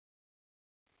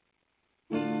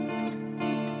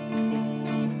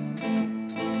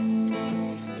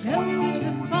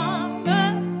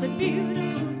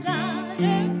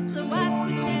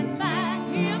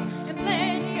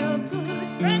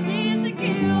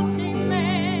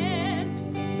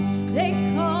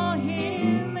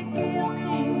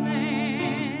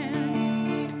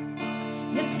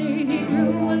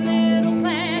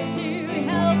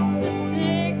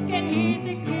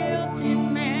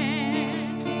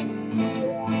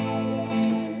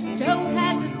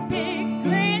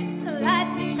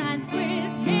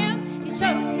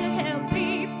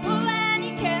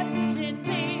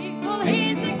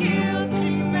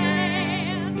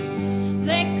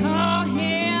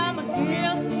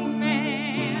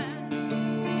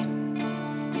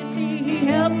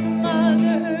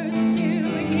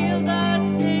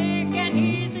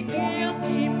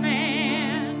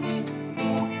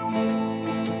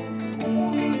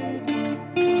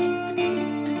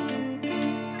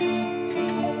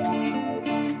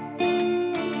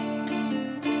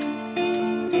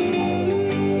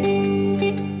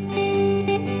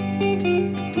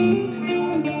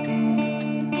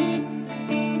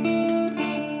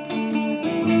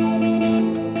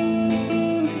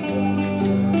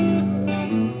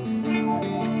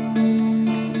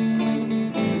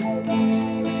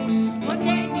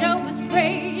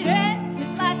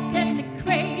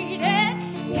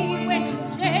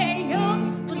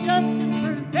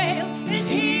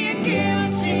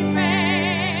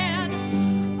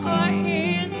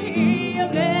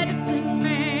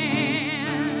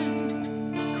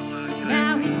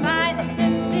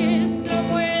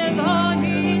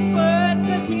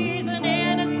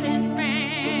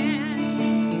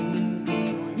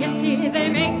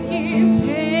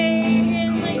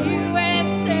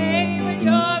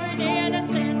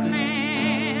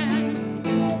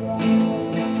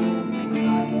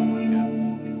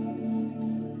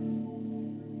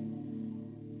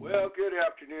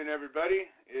afternoon, everybody.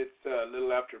 It's a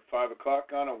little after 5 o'clock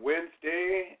on a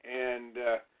Wednesday, and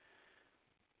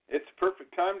it's a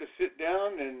perfect time to sit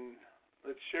down and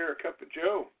let's share a cup of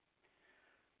joe.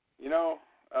 You know,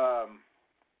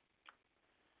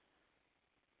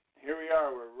 here we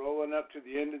are. We're rolling up to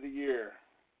the end of the year,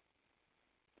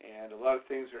 and a lot of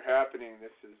things are happening.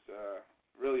 This is a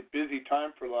really busy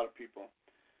time for a lot of people.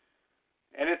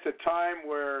 And it's a time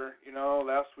where,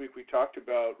 last week we talked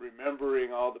about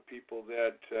remembering all the people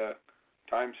that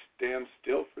time stands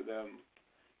still for them,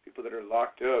 people that are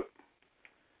locked up,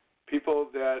 people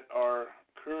that are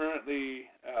currently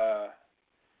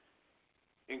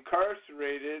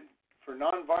incarcerated for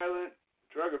nonviolent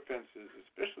drug offenses,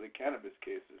 especially cannabis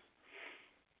cases.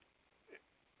 It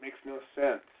makes no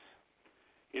sense.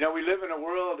 We live in a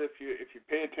world, if you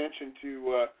pay attention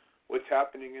to what's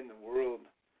happening in the world,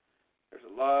 there's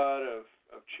a lot of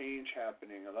change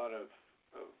happening, a lot of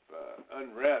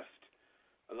unrest,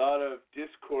 a lot of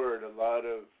discord, a lot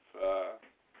of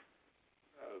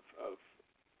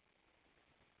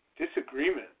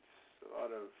disagreements, a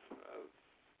lot of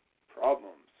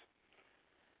problems.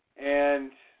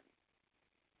 And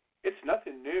it's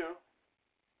nothing new.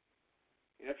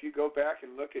 If you go back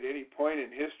and look at any point in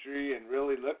history and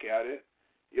really look at it,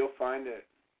 you'll find that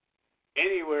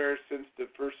anywhere since the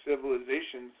first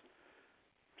civilizations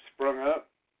sprung up,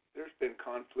 there's been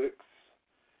conflicts.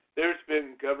 There's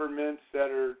been governments that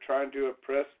are trying to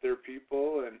oppress their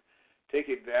people and take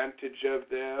advantage of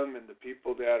them, and the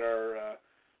people that are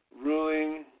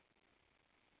ruling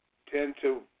tend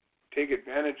to take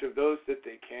advantage of those that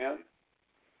they can.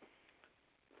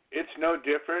 It's no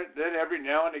different. Then every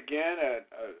now and again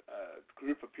a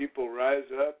group of people rise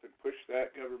up and push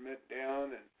that government down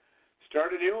and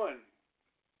start a new one.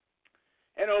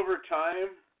 And over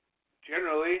time,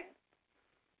 generally,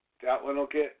 that one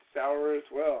will get sour as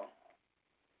well.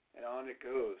 And on it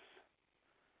goes.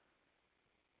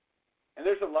 And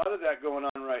there's a lot of that going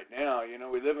on right now.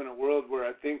 We live in a world where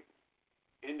I think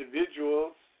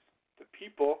individuals, the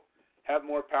people, have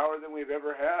more power than we've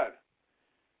ever had.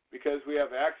 Because we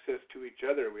have access to each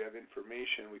other. We have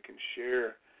information we can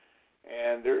share.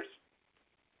 And there's,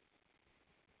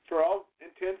 for all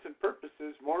intents and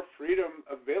purposes, more freedom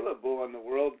available in the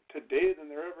world today than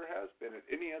there ever has been at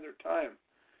any other time.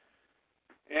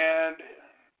 And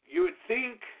you would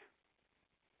think,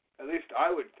 at least I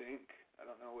would think, I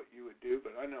don't know what you would do,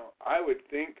 but I know I would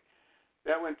think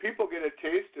that when people get a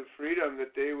taste of freedom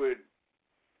that they would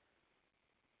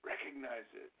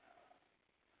recognize it.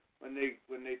 When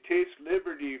they taste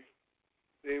liberty,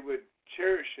 they would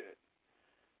cherish it.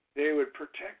 They would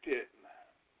protect it.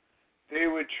 They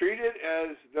would treat it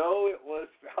as though it was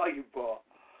valuable.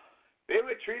 They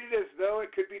would treat it as though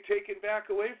it could be taken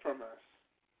back away from us.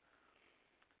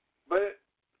 But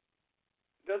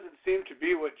it doesn't seem to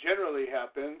be what generally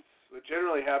happens. What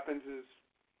generally happens is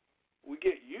we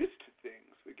get used to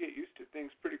things. We get used to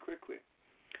things pretty quickly.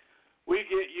 We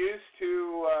get used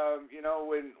to,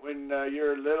 when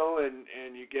you're little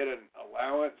and you get an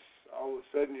allowance, all of a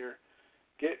sudden you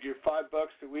get your $5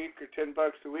 a week or $10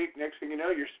 a week. Next thing you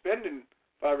know, you're spending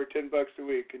 $5 or $10 a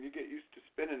week, and you get used to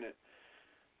spending it.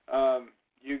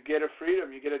 You get a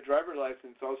freedom. You get a driver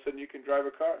license. All of a sudden, you can drive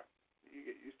a car. You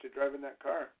get used to driving that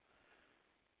car.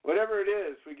 Whatever it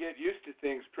is, we get used to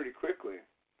things pretty quickly.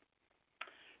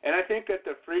 And I think that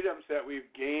the freedoms that we've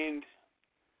gained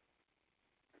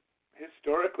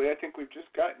historically, I think we've just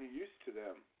gotten used to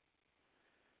them.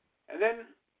 And then,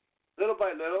 little by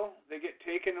little, they get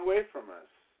taken away from us.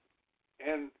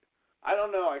 And I don't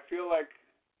know, I feel like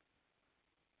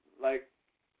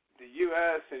the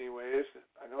U.S. anyways,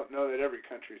 I don't know that every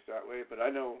country's that way, but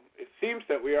I know it seems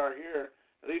that we are here,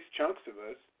 at least chunks of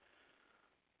us.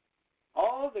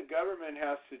 All the government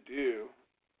has to do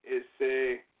is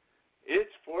say,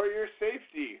 it's for your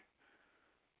safety.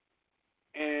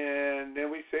 And then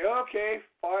we say, okay,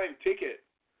 fine, take it.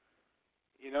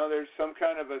 There's some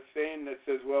kind of a saying that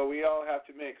says, well, we all have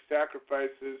to make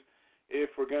sacrifices if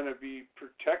we're going to be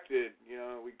protected.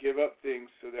 We give up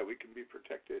things so that we can be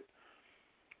protected.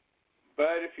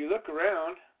 But if you look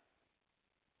around,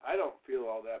 I don't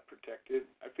feel all that protected.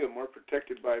 I feel more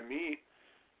protected by me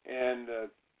and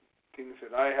things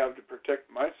that I have to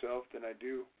protect myself than I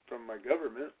do from my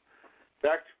government. In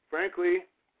fact, frankly,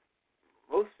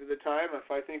 most of the time,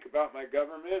 if I think about my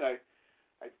government,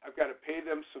 I've got to pay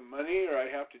them some money, or I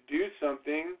have to do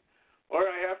something, or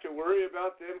I have to worry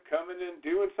about them coming and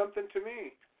doing something to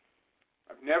me.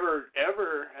 I've never,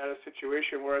 ever had a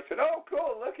situation where I said, oh,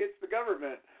 cool, look, it's the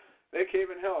government. They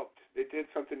came and helped. They did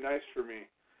something nice for me.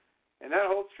 And that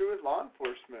holds true with law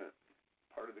enforcement,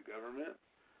 part of the government.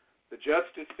 The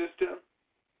justice system,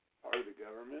 part of the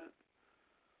government.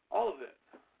 All of it.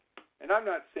 And I'm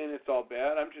not saying it's all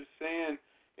bad. I'm just saying,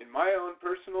 in my own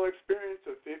personal experience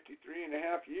of 53 and a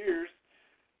half years,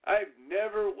 I've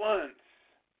never once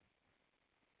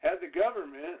had the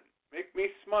government make me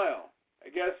smile.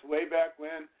 I guess way back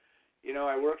when,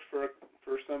 I worked for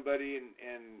somebody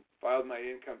and filed my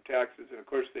income taxes, and of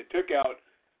course they took out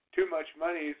too much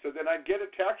money, so then I'd get a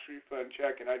tax refund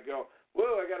check, and I'd go,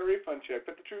 whoa, I got a refund check.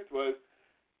 But the truth was,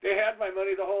 they had my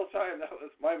money the whole time. That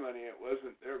was my money. It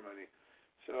wasn't their money.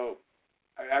 So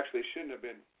I actually shouldn't have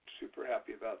been super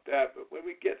happy about that, but when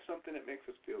we get something, it makes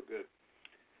us feel good.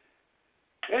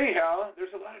 Anyhow,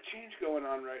 there's a lot of change going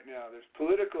on right now. There's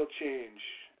political change.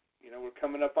 We're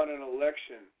coming up on an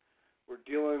election. We're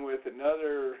dealing with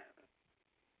another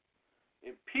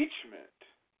impeachment.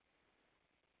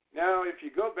 Now, if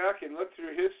you go back and look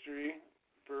through history,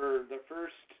 for the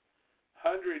first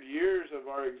 100 years of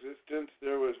our existence,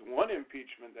 there was one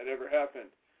impeachment that ever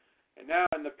happened. And now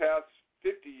in the past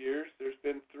 50 years, there's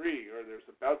been 3, or there's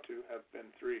about to have been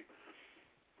 3.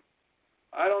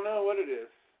 I don't know what it is.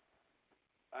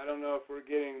 I don't know if we're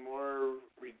getting more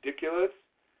ridiculous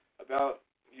about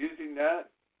using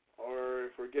that, or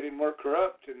if we're getting more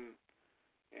corrupt and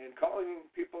calling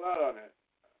people out on it.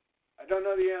 I don't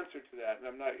know the answer to that, and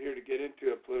I'm not here to get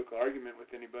into a political argument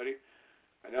with anybody.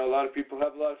 I know a lot of people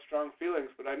have a lot of strong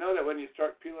feelings, but I know that when you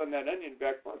start peeling that onion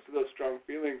back, most of those strong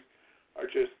feelings are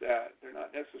just that. They're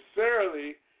not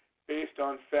necessarily based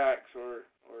on facts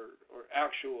or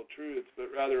actual truths,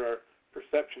 but rather are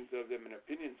perceptions of them and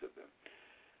opinions of them.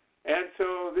 And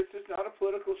so this is not a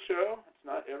political show. It's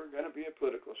not ever going to be a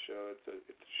political show. It's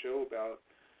a show about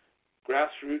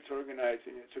grassroots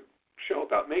organizing. It's a show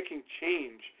about making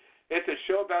change. It's a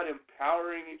show about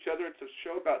empowering each other. It's a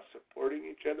show about supporting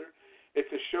each other. It's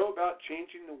a show about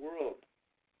changing the world.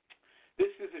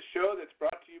 This is a show that's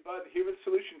brought to you by the Human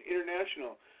Solution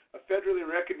International, a federally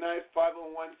recognized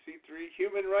 501c3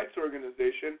 human rights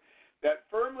organization that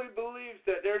firmly believes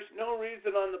that there's no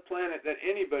reason on the planet that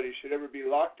anybody should ever be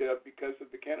locked up because of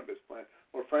the cannabis plant,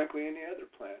 or frankly any other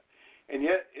plant. And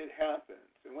yet it happens.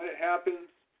 And when it happens,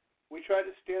 we try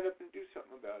to stand up and do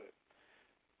something about it.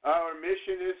 Our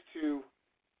mission is to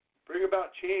bring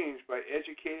about change by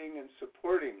educating and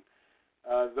supporting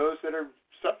those that are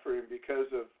suffering because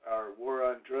of our war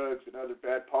on drugs and other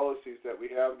bad policies that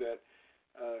we have that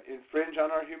infringe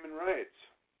on our human rights.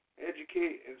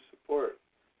 Educate and support.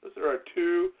 Those are our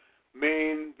 2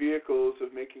 main vehicles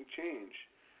of making change.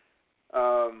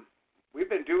 We've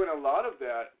been doing a lot of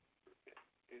that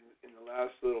in the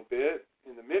last little bit.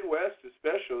 In the Midwest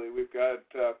especially, we've got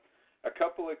a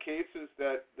couple of cases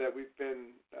that we've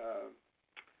been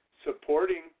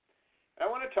supporting. I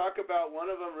want to talk about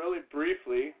one of them really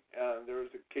briefly. There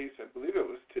was a case, I believe it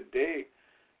was today,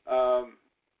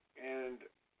 and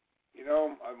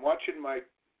I'm watching my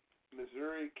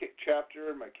Missouri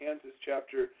chapter, my Kansas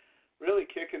chapter, really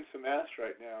kicking some ass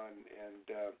right now, and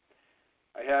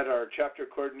I had our chapter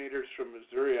coordinators from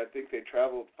Missouri. I think they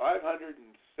traveled 570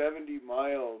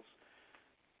 miles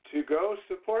to go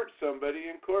support somebody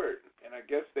in court, and I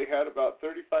guess they had about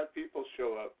 35 people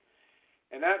show up.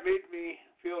 And that made me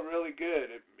feel really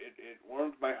good. It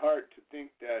warmed my heart to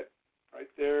think that right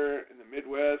there in the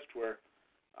Midwest, where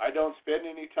I don't spend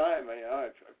any time.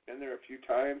 I've been there a few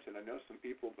times, and I know some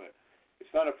people, but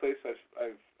it's not a place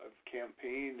I've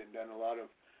campaigned and done a lot of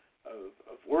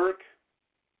work.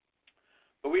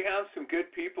 But we have some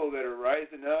good people that are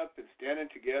rising up and standing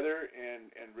together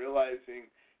and realizing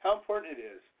how important it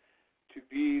is to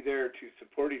be there to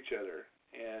support each other.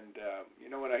 And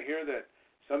when I hear that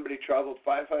somebody traveled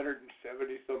 570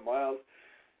 some miles,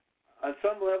 on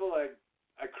some level I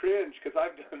cringe, because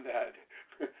I've done that.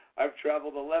 I've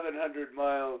traveled 1,100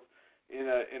 miles in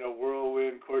a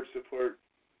whirlwind court support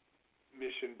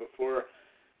mission before,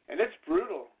 and it's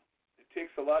brutal. It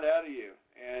takes a lot out of you,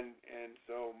 and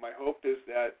so my hope is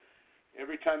that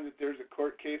every time that there's a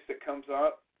court case that comes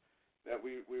up, that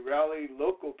we rally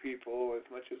local people as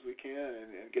much as we can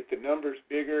and get the numbers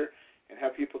bigger and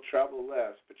have people travel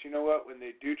less. But you know what? When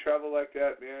they do travel like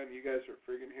that, man, you guys are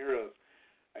friggin' heroes.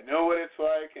 I know what it's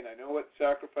like, and I know what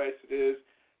sacrifice it is,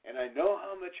 and I know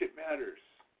how much it matters.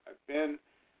 I've been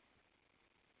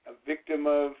a victim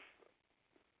of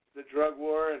the drug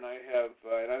war, and I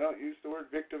don't use the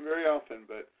word victim very often,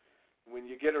 but when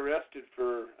you get arrested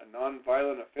for a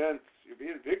nonviolent offense, you're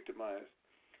being victimized.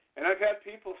 And I've had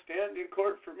people stand in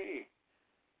court for me.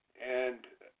 And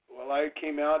while I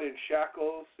came out in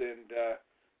shackles and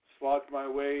slogged my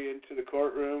way into the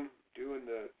courtroom doing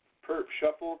the perp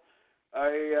shuffle,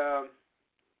 I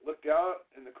looked out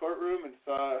in the courtroom and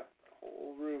saw a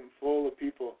whole room full of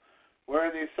people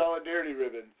wearing these solidarity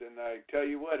ribbons. And I tell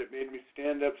you what, it made me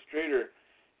stand up straighter.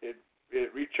 It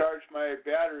recharged my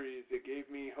batteries. It gave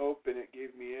me hope, and it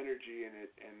gave me energy, and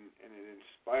it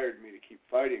inspired me to keep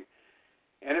fighting.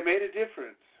 And it made a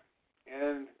difference.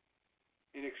 And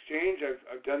in exchange,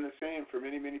 I've done the same for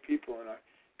many, many people, and I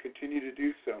continue to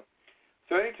do so.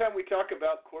 So anytime we talk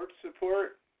about court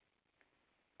support,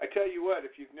 I tell you what,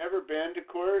 if you've never been to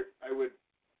court, I would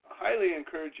highly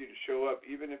encourage you to show up,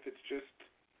 even if it's just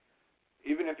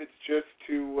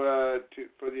to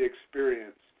for the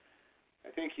experience. I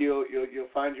think you'll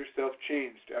find yourself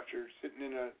changed after sitting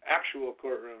in an actual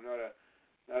courtroom,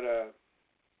 not a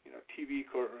TV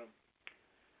courtroom.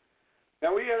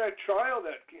 Now we had a trial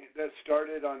that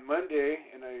started on Monday,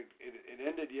 and it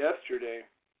ended yesterday.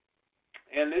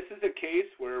 And this is a case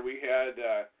where we had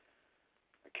a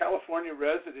California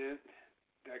resident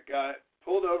that got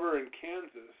pulled over in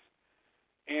Kansas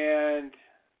and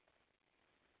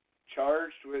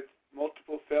charged with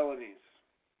multiple felonies.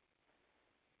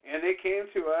 And they came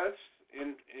to us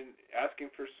in asking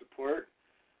for support.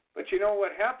 But you know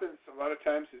what happens a lot of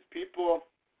times is people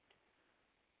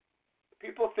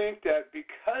think that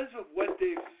because of what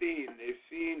they've seen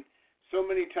so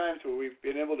many times where we've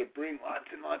been able to bring lots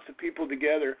and lots of people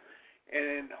together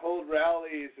and hold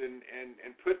rallies and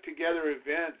put together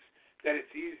events, that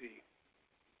it's easy.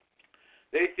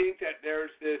 They think that there's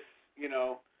this,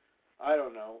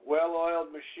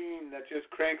 well-oiled machine that just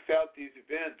cranks out these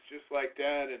events just like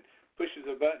that and pushes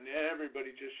a button and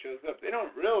everybody just shows up. They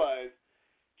don't realize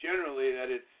generally that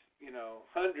it's,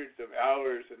 hundreds of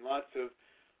hours and lots of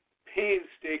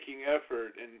painstaking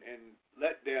effort and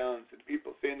letdowns and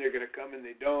people saying they're going to come and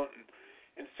they don't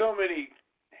and so many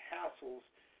hassles.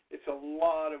 It's a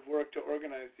lot of work to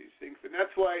organize these things, and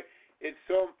that's why it's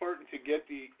so important to get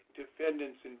the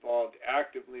defendants involved,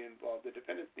 actively involved. The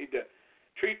defendants need to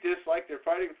treat this like they're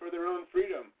fighting for their own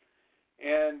freedom.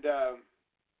 And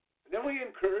then we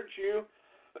encourage you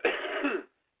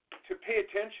to pay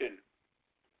attention.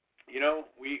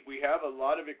 We have a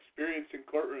lot of experience in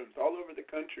courtrooms all over the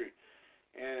country,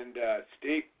 and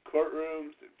state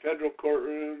courtrooms and federal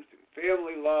courtrooms and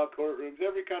family law courtrooms,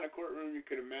 every kind of courtroom you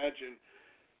can imagine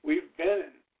we've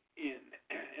been in.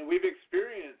 And we've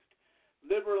experienced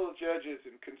liberal judges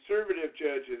and conservative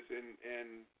judges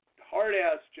and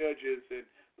hard-ass judges and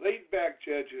laid-back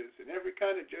judges and every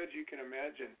kind of judge you can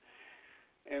imagine.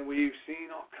 And we've seen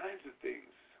all kinds of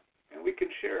things. And we can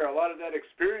share a lot of that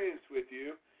experience with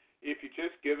you if you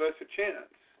just give us a chance.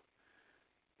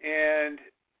 And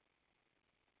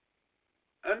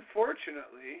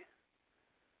unfortunately,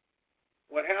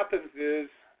 what happens is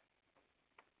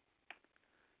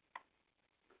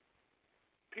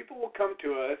people will come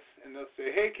to us and they'll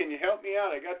say, hey, can you help me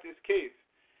out? I got this case.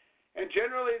 And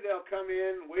generally they'll come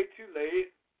in way too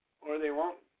late, or they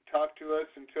won't talk to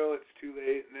us until it's too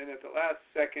late. And then at the last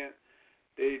second,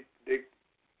 they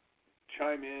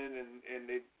chime in and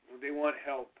they want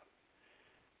help.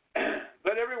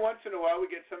 But every once in a while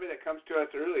we get somebody that comes to us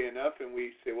early enough and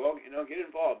we say, well, get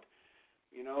involved.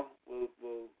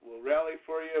 We'll rally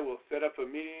for you. We'll set up a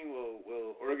meeting.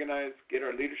 We'll organize, get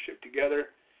our leadership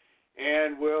together,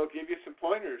 and we'll give you some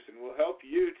pointers and we'll help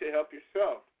you to help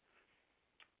yourself.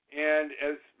 And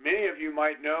as many of you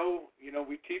might know,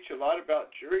 we teach a lot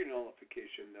about jury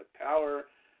nullification, the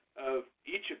power of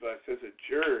each of us as a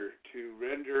juror to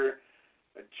render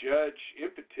a judge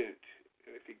impotent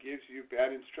if he gives you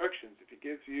bad instructions, if he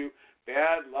gives you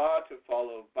bad law to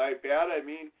follow. By bad, I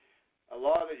mean a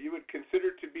law that you would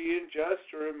consider to be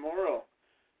unjust or immoral.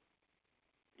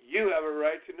 You have a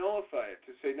right to nullify it,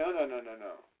 to say, no.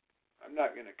 I'm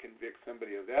not going to convict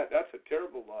somebody of that. That's a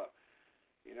terrible law.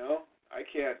 I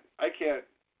can't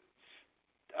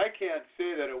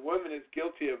say that a woman is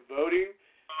guilty of voting.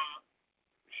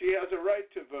 She has a right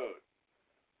to vote.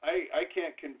 I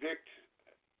can't convict.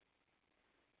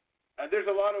 There's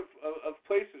a lot of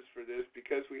places for this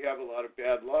because we have a lot of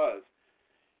bad laws.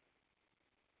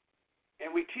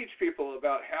 And we teach people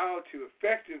about how to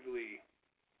effectively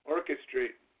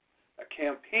orchestrate a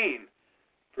campaign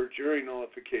for jury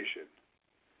nullification.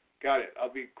 Got it. I'll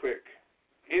be quick.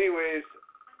 Anyways,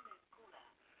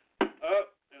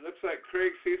 it looks like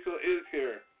Craig Cecil is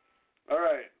here. All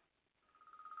right.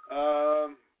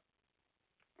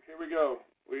 Here we go.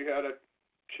 We had a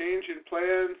change in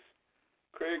plans.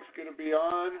 Craig's going to be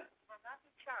on. Will not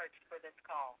be charged for this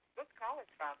call. This call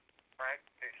is from Craig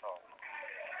Cecil,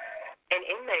 an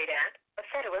inmate at a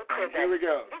federal prison. Here we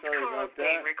go. This Sorry call about is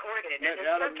being that. recorded Let and is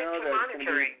Adam subject know to that it's going to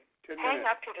monitoring. be 10 Hang minutes.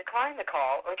 up to decline the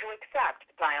call or to accept.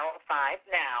 Dial 5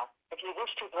 now. If you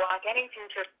wish to block any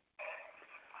future...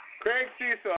 Craig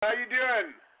Cecil, how you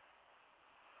doing?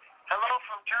 Hello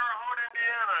from Terre Haute,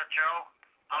 Indiana, Joe.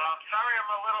 sorry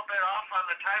I'm a little bit off on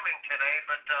the timing today,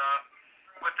 but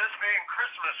with this being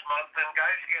Christmas month, and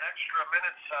guys get extra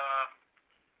minutes,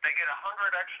 they get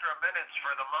 100 extra minutes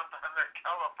for the month on their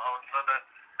telephone. So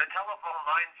the telephone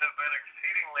lines have been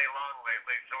exceedingly long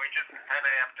lately, so we just kind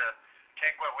of have to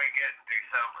take what we get in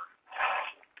December.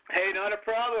 Hey, not a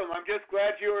problem. I'm just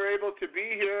glad you were able to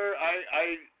be here.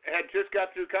 I had just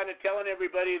got through kind of telling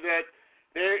everybody that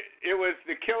it was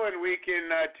the killing week in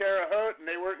Terre Haute, and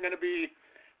we weren't going to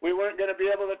be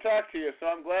able to talk to you. So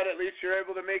I'm glad at least you're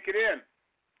able to make it in.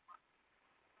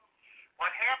 What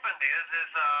happened is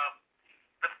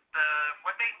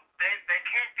what they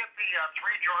can't get the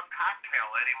 3-drug cocktail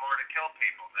anymore to kill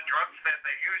people. The drugs that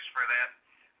they use for that,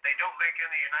 they don't make in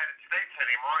the United States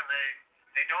anymore, and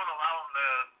they don't allow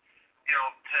them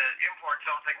to import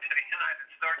something to the United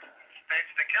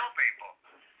States to kill people.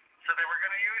 So they were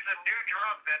going to use a new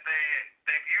drug that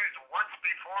they've used once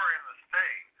before in the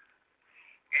state.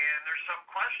 And there's some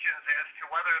questions as to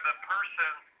whether the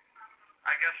person,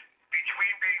 I guess,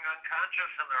 between being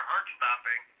unconscious and their heart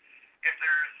stopping, if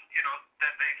there's,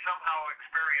 that they somehow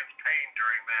experience pain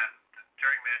during that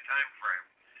time frame.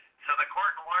 So the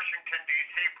court in Washington,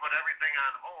 D.C. put everything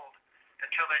on hold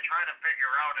until they try to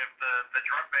figure out if the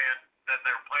drug ban that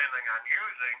they're planning on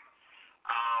using,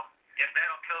 if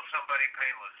that'll kill somebody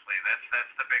painlessly.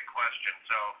 That's the big question.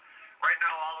 So right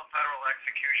now all the federal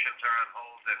executions are on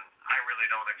hold, and I really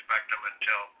don't expect them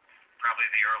until probably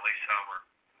the early summer.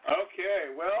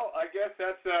 Okay, well, I guess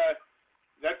that's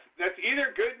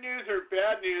either good news or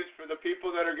bad news for the people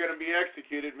that are going to be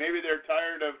executed. Maybe they're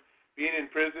tired of being in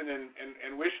prison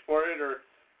and wish for it, or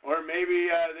maybe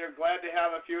they're glad to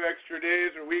have a few extra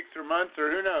days or weeks or months, or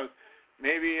who knows.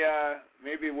 Maybe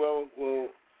we'll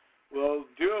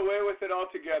do away with it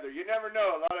altogether. You never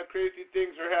know. A lot of crazy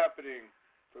things are happening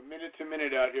from minute to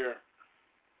minute out here.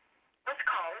 This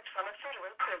call is from a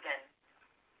federal prison.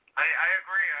 I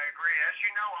agree. As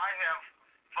you know, I have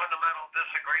fundamental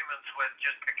disagreements with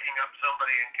just picking up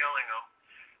somebody and killing them.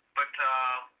 But,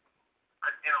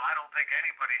 I don't think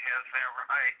anybody has that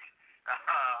right.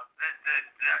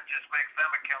 That just makes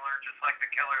them a killer, just like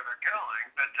the killer they're killing.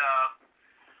 But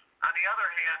on the other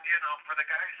hand, for the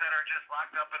guys that are just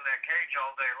locked up in that cage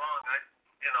all day long,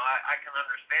 I can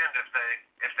understand if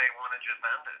they want to just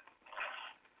end it.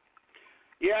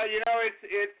 Yeah,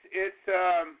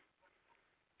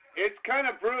 it's kind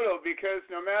of brutal because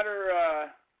no matter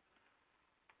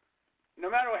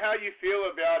how you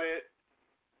feel about it,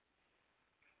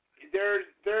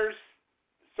 there's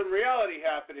some reality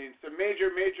happening, some major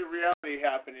reality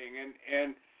happening,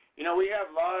 and we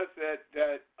have laws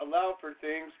that allow for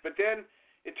things, but then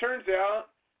it turns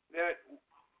out that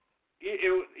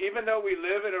even though we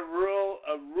live in a rule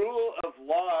of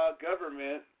law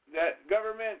government, that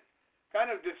government kind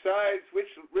of decides which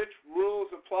rules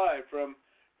apply from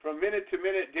minute to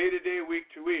minute, day to day, week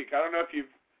to week. I don't know if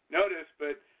you've noticed,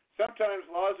 but sometimes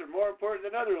laws are more important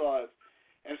than other laws,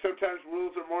 and sometimes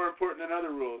rules are more important than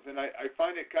other rules. And I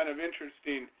find it kind of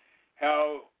interesting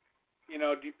how,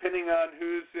 depending on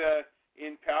who's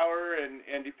in power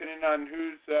and depending on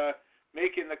who's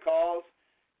making the calls,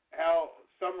 how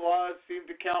some laws seem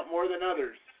to count more than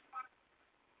others.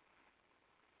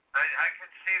 I can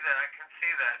see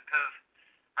that, because,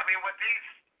 with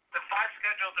the 5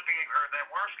 scheduled to be, or that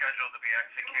were scheduled to be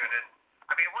executed,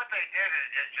 what they did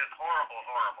is just horrible.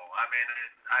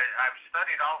 I've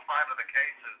studied all 5 of the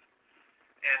cases,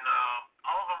 and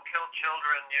all of them killed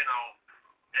children,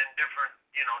 in different,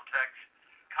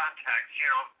 contexts.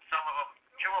 Some of them,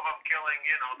 2 of them killing,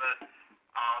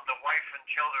 the wife and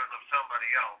children of somebody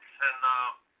else. And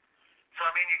so,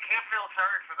 you can't feel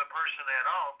sorry for the person at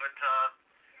all, but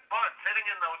sitting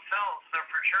in those cells, they're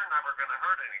for sure never going to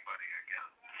hurt anybody again.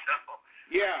 So,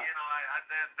 yeah.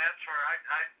 That's where I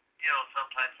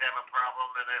sometimes have a problem.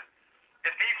 And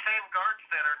if these same guards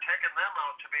that are taking them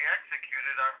out to be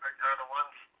executed are the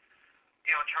ones,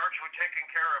 charged with taking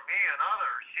care of me and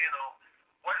others,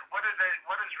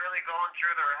 what is really going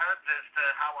through their heads as to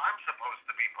how I'm supposed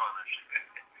to be punished?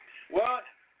 Well,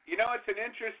 it's an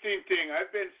interesting thing.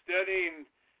 I've been studying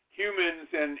humans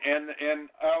and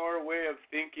our way of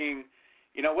thinking.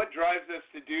 What drives us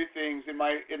to do things in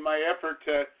my effort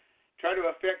to try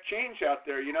to affect change out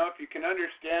there. If you can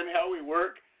understand how we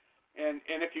work, and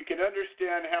if you can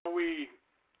understand how we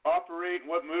operate,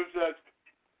 what moves us,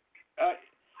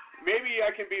 maybe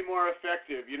I can be more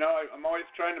effective. I'm always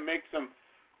trying to make some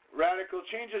radical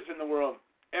changes in the world.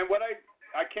 And what I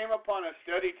came upon a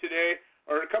study today,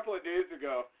 or a couple of days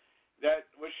ago, that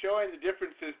was showing the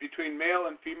differences between male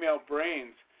and female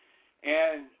brains.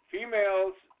 And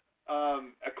females,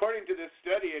 according to this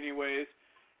study anyways,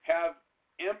 have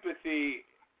empathy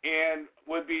and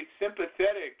would be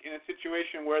sympathetic in a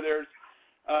situation where there's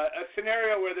a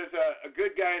scenario where there's a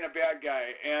good guy and a bad guy,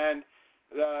 and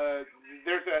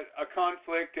there's a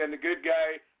conflict, and the good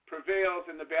guy prevails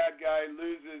and the bad guy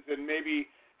loses and maybe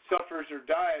suffers or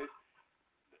dies.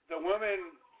 The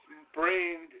woman's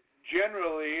brain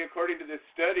generally, according to this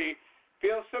study,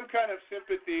 feels some kind of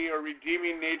sympathy or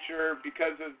redeeming nature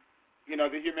because of,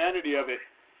 the humanity of it.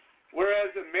 Whereas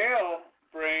a male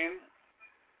brain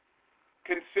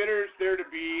considers there to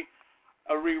be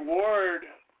a reward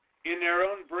in their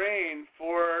own brain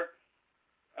for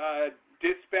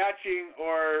dispatching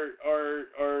or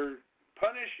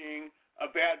punishing a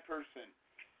bad person.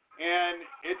 And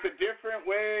it's a different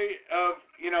way of,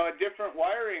 a different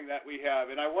wiring that we have.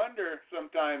 And I wonder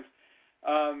sometimes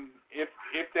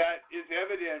if that is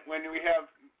evident when we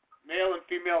have male and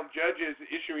female judges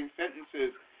issuing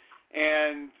sentences,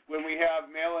 and when we have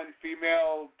male and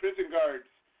female prison guards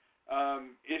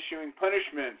issuing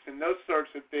punishments and those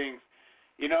sorts of things.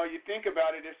 You think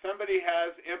about it, if somebody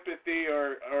has empathy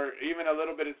or even a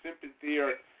little bit of sympathy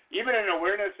or even an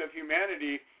awareness of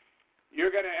humanity, you're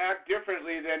going to act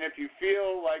differently than if you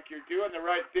feel like you're doing the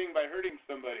right thing by hurting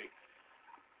somebody.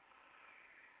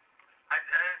 I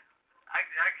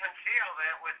can see how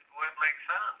that would make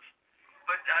sense.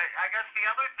 But I guess the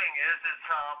other thing is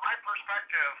my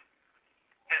perspective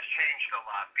has changed a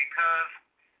lot, because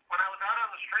when I was out on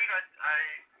the street, I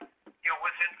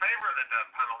was in favor of the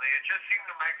death penalty. It just seemed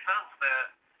to make sense that,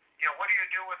 what do you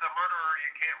do with a murderer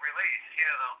you can't release,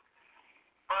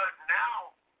 But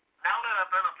now that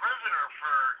I've been a prisoner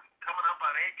for coming up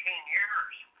on 18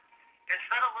 years,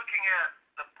 instead of looking at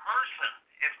the person,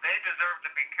 if they deserve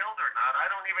to be killed or not, I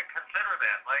don't even consider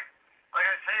that. Like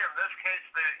I say, in this case,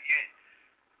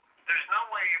 there's no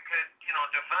way you could,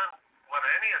 defend what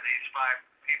any of these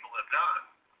 5 people have done.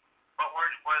 But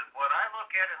what I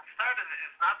look at instead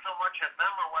is not so much at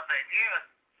them or what they did,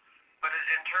 but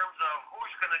in terms of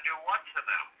who's going to do what to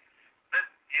them.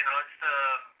 It's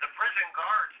the prison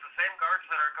guards, the same guards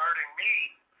that are guarding me,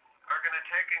 are going to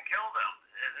take and kill them.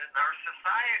 In our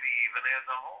society, even as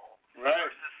a whole, right.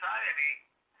 Our society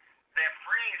that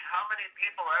frees how many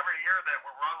people every year that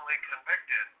were wrongly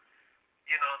convicted.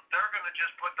 They're going to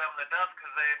just put them to death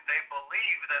because they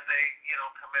believe that they,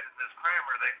 committed this crime,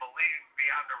 or they believe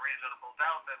beyond a reasonable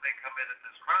doubt that they committed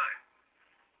this crime.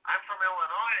 I'm from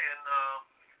Illinois, and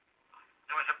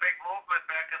there was a big movement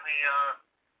back in the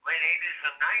late 80s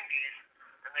and 90s,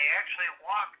 and they actually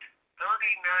walked 39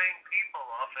 people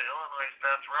off of Illinois'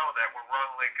 death row that were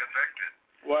wrongly convicted.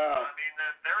 Wow. I mean,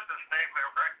 there's a statement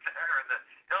right there that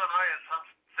Illinois has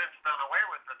since done away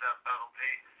with the death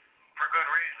penalty for good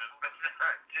reason, but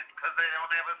just because they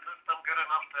don't have a system good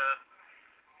enough to,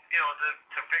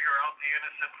 to figure out the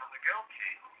innocent from the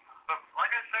guilty. But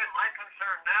like I said, my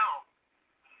concern now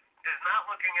is not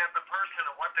looking at the person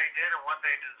and what they did and what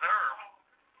they deserve,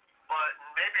 but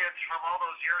maybe it's from all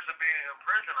those years of being in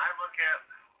prison, I look at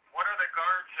what are the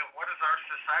guards and what is our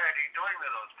society doing to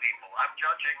those people. I'm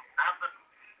judging not the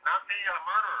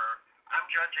murderer, I'm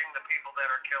judging the people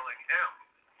that are killing him.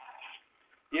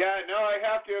 Yeah, no, I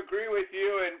have to agree with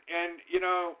you, and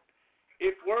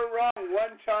if we're wrong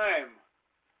one time,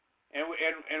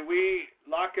 and we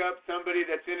lock up somebody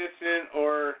that's innocent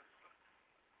or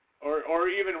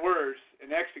even worse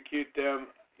and execute them,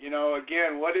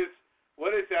 again, what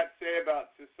does that say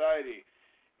about society?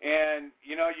 And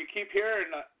you keep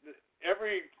hearing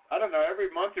every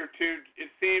month or two,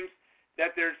 it seems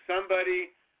that there's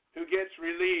somebody who gets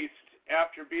released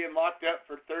after being locked up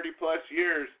for 30 plus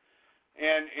years.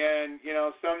 And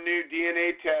some new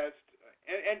DNA test,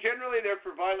 and generally they're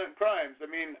for violent crimes. I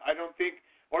mean, I don't think,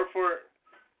 or for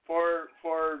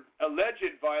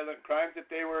alleged violent crimes that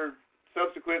they were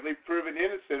subsequently proven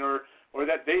innocent, or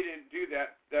that they didn't do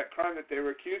that crime that they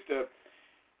were accused of.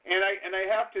 And I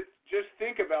have to just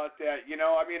think about that.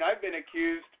 I mean, I've been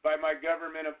accused by my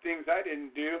government of things I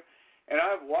didn't do, and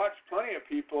I've watched plenty of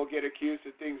people get accused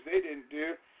of things they didn't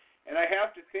do, and I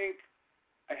have to think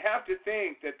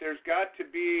that there's got to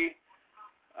be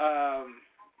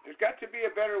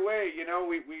a better way.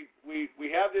 We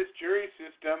have this jury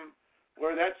system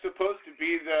where that's supposed to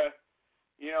be the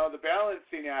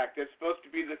balancing act. That's supposed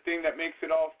to be the thing that makes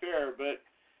it all fair. But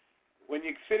when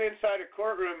you sit inside a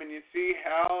courtroom and you see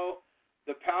how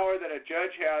the power that a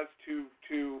judge has to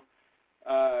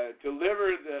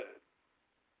deliver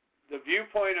the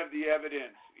viewpoint of the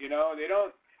evidence, they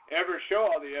don't ever show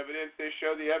all the evidence. They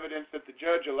show the evidence that the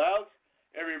judge allows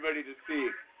everybody to see.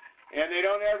 And they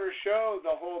don't ever show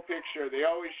the whole picture. They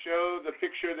always show the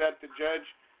picture that the judge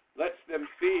lets them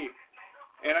see.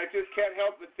 And I just can't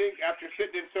help but think, after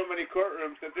sitting in so many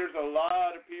courtrooms, that there's a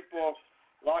lot of people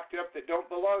locked up that don't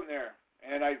belong there.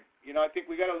 And I think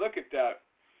we got to look at that.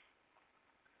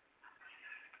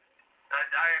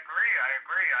 I agree.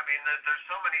 I mean, there's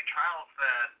so many trials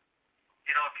that,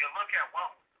 if you look at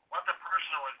what the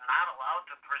person was not allowed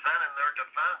to present in their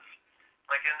defense,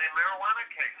 like in the marijuana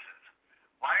cases,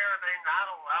 why are they not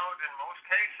allowed in most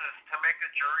cases to make a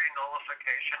jury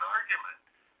nullification argument?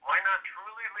 Why not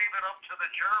truly leave it up to the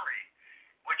jury,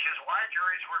 which is why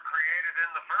juries were created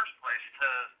in the first place to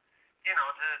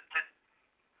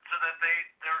so that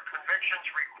their convictions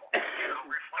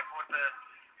reflect what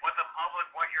the public,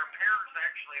 what your peers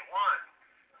actually want.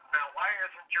 Now, why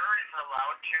isn't juries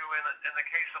allowed to, in the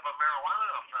case of a marijuana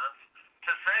offense,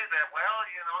 to say that, well,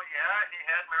 he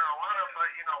had marijuana, but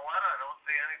you know what, I don't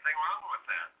see anything wrong with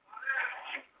that.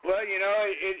 Well,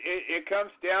 it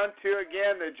comes down to,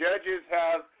 again, the judges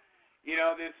have,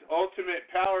 this ultimate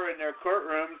power in their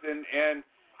courtrooms, and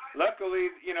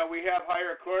luckily, we have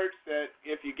higher courts that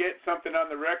if you get something on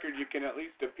the record, you can at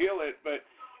least appeal it. But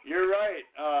you're right.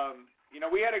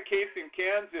 We had a case in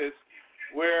Kansas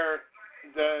where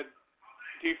the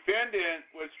defendant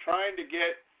was trying to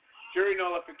get jury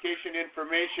nullification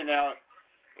information out,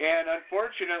 and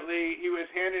unfortunately, he was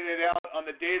handing it out on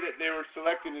the day that they were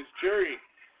selecting his jury.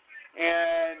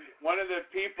 And one of the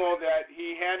people that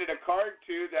he handed a card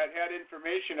to that had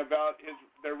information about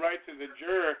their rights as a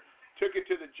juror took it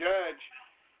to the judge,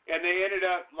 and they ended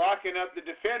up locking up the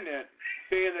defendant,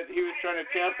 saying that he was trying to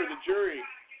tamper the jury.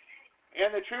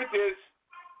 And the truth is,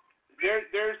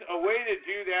 there's a way to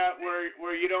do that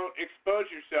where you don't expose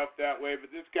yourself that way.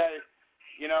 But this guy,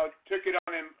 took it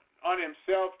on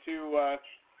himself to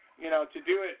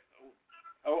do it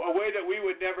a way that we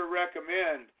would never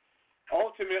recommend.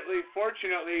 Ultimately,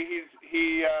 fortunately,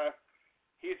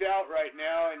 he's out right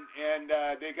now, and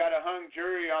they got a hung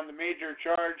jury on the major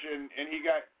charge, and he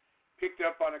got picked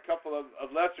up on a couple of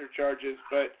lesser charges.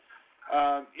 But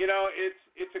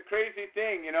it's a crazy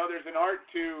thing. There's an art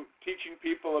to teaching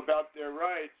people about their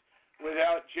rights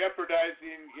without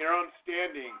jeopardizing your own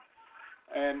standing.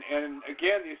 And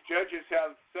again, these judges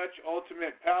have such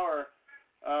ultimate power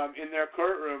in their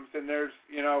courtrooms, and there's,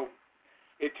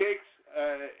 it takes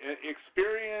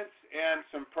experience and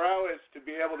some prowess to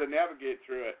be able to navigate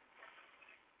through it.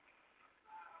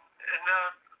 And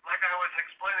like I was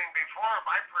explaining before,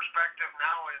 my perspective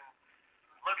now in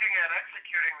looking at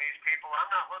executing these people,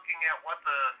 I'm not looking at what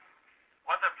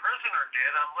the prisoner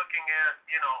did. I'm looking at,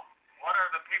 what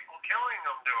are the people killing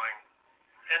them doing?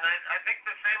 And I think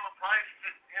the same applies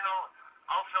to,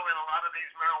 also in a lot of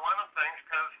these marijuana things,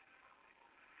 because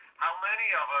how many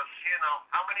of us,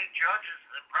 how many judges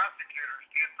and prosecutors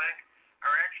do you think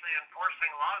are actually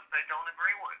enforcing laws they don't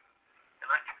agree with? And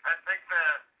I think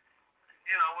that,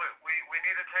 we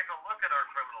need to take a look at our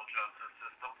criminal justice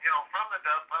system, from the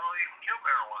death penalty to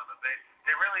marijuana.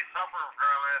 They really suffer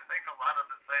from, I think, a lot of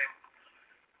the same,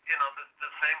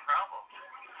 the same problems.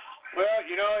 Well,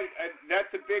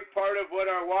 that's a big part of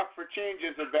what our Walk for Change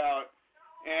is about,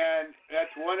 and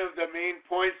that's one of the main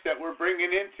points that we're bringing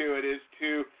into it is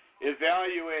to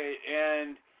evaluate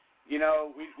and,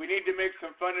 we need to make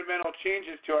some fundamental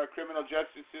changes to our criminal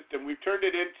justice system. We've turned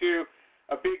it into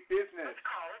a big business. This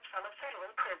call is from a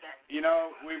federal prison.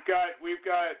 We've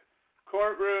got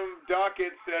courtroom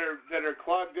dockets that are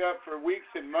clogged up for weeks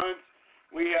and months.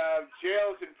 We have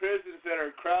jails and prisons that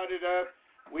are crowded up.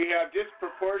 We have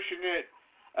disproportionate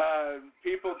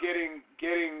people getting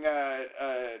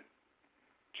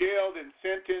jailed and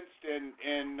sentenced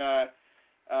and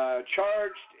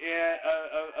charged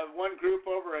of one group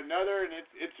over another, and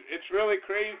it's really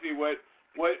crazy what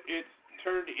it's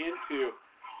turned into,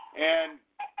 and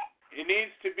it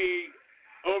needs to be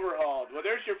overhauled. Well,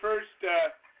 there's your first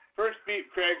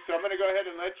beat, Craig. So I'm going to go ahead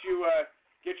and let you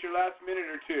get your last minute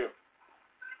or two.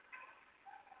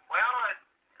 Well,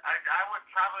 I would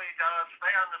probably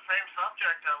stay on the same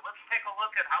subject. Let's take a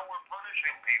look at how we're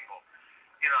punishing people.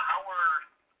 How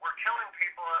we're killing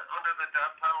people under the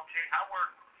death penalty. How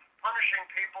we're punishing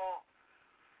people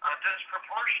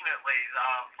disproportionately.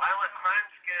 Violent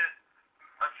crimes get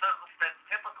a sentence that's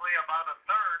typically about a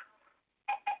third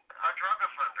a drug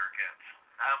offender gets.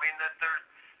 I mean that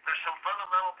there's some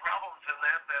fundamental problems in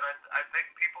that I think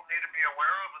people need to be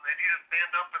aware of, and they need to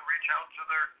stand up and reach out to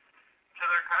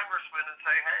their congressman and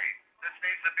say, hey, this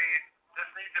needs to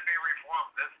be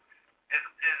reformed. This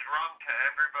is wrong to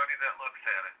everybody that looks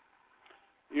at it.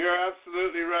 You're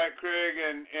absolutely right, Craig,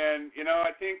 and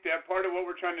I think that part of what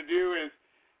we're trying to do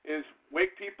is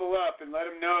wake people up and let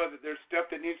them know that there's stuff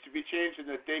that needs to be changed and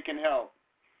that they can help.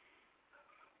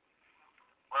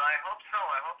 Well, I hope so.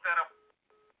 I hope that.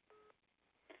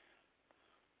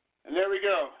 And there we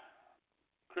go.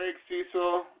 Craig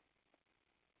Cecil,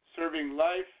 serving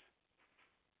life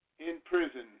in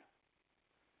prison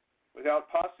without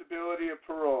possibility of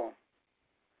parole.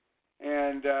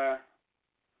 And,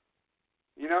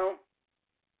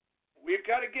 we've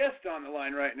got a guest on the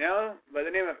line right now by the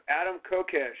name of Adam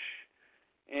Kokesh.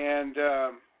 And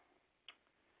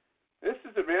this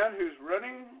is a man who's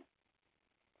running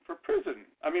for president.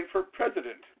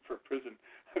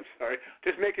 I'm sorry.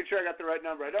 Just making sure I got the right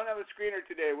number. I don't have a screener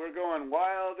today. We're going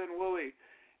wild and woolly.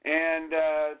 And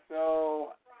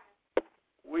so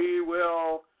we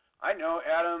will, I know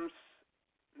Adam's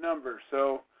number.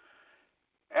 So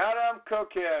Adam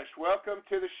Kokesh, welcome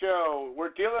to the show.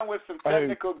 We're dealing with some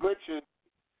technical glitches,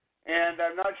 and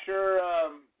I'm not sure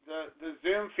the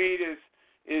Zoom feed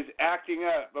is acting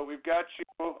up, but we've got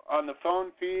you on the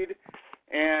phone feed,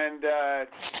 and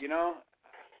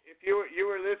if you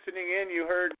were listening in, you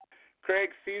heard Craig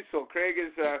Cecil. Craig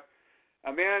is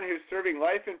a man who's serving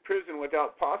life in prison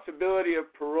without possibility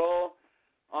of parole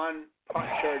on pot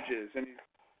charges, and he's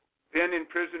been in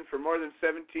prison for more than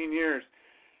 17 years.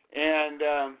 And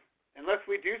unless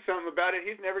we do something about it,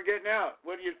 he's never getting out.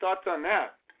 What are your thoughts on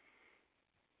that?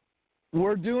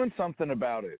 We're doing something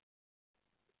about it.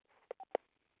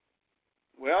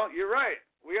 Well, you're right.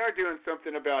 We are doing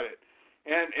something about it.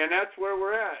 And that's where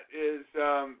we're at is,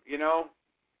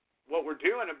 what we're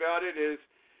doing about it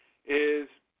is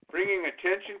bringing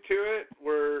attention to it.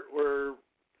 We're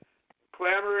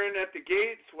clamoring at the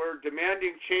gates. We're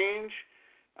demanding change.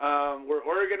 We're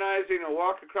organizing a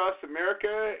walk across America,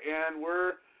 and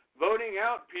we're voting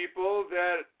out people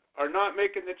that are not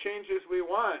making the changes we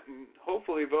want, and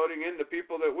hopefully voting in the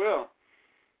people that will.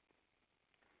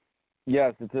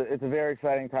 Yes, it's a very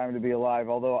exciting time to be alive.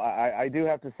 Although I do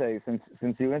have to say,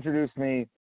 since you introduced me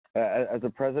as a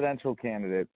presidential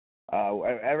candidate,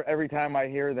 every time I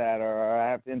hear that, or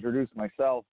I have to introduce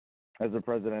myself as a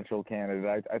presidential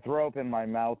candidate, I throw up in my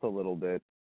mouth a little bit,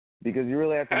 because you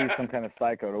really have to be some kind of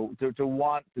psycho to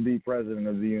want to be president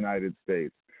of the United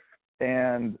States.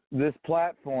 And this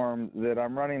platform that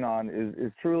I'm running on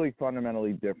is truly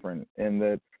fundamentally different in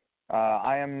that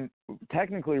I am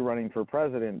technically running for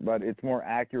president, but it's more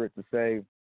accurate to say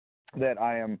that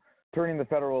I am turning the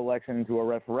federal election into a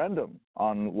referendum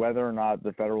on whether or not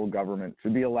the federal government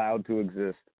should be allowed to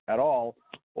exist at all,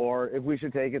 or if we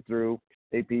should take it through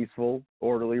a peaceful,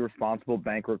 orderly, responsible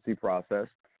bankruptcy process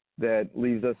that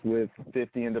leaves us with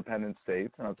 50 independent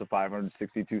states and up to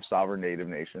 562 sovereign native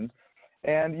nations,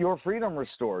 and your freedom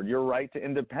restored, your right to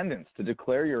independence, to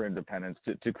declare your independence,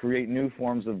 to create new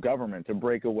forms of government, to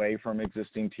break away from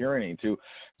existing tyranny, to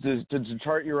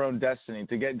chart your own destiny,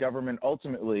 to get government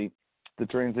ultimately to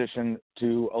transition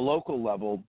to a local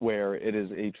level where it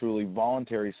is a truly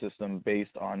voluntary system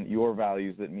based on your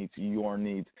values that meets your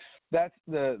needs. That's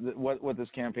what this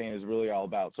campaign is really all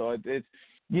about. So it's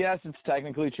yes, it's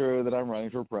technically true that I'm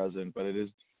running for president, but it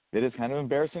is kind of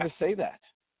embarrassing to say that.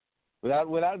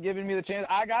 Without giving me the chance,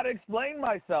 I got to explain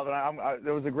myself. And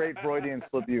there was a great Freudian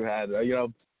slip you had.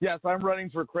 Yes, I'm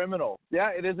running for criminal. Yeah,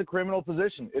 it is a criminal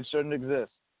position. It shouldn't exist.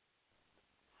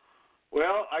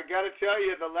 Well, I got to tell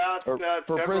you, the last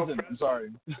for prison. I'm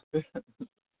sorry.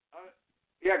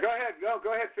 Yeah, go ahead.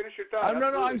 Go ahead. Finish your thought.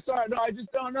 No, I'm sorry. No, I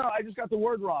just don't know. I just got the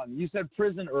word wrong. You said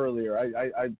prison earlier.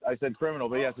 I said criminal,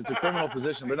 but yes, it's a criminal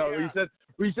position. But no, yeah.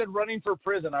 you said running for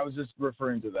prison. I was just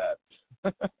referring to that.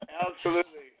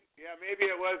 Absolutely. Yeah, maybe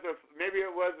it was a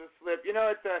slip.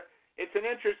 It's an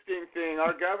interesting thing.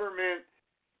 Our government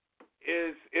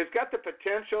is got the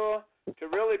potential to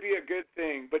really be a good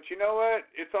thing, but you know what?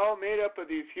 It's all made up of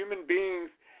these human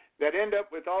beings that end up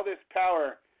with all this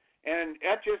power, and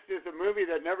that just is a movie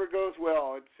that never goes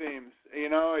well. It seems.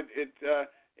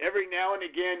 Every now and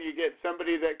again you get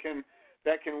somebody that can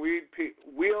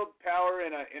wield power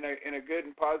in a good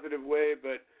and positive way,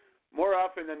 but more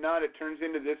often than not, it turns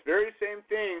into this very same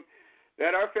thing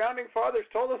that our founding fathers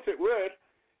told us it would.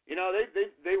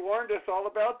 They warned us all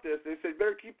about this. They said,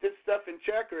 better keep this stuff in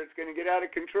check or it's going to get out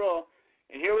of control.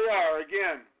 And here we are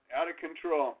again, out of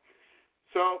control.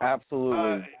 So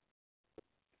absolutely.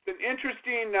 It's an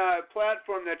interesting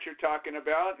platform that you're talking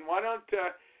about. And why don't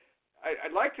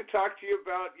I'd like to talk to you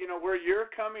about, where you're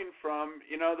coming from.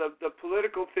 The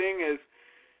political thing is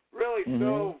really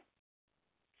so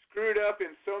screwed up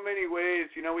in so many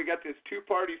ways. We got this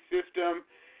two-party system,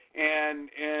 and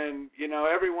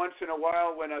every once in a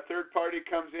while when a third party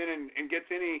comes in and gets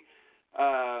any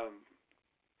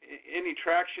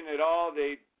traction at all,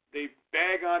 they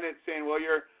bag on it saying, well,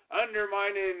 you're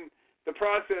undermining the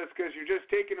process because you're just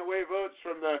taking away votes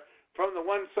from the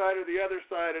one side or the other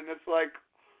side, and it's like,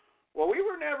 well, we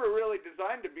were never really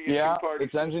designed to be a two-party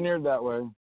system. It's engineered that way.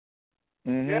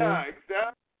 Yeah,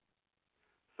 exactly.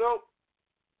 So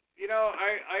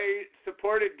I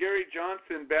supported Gary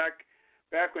Johnson back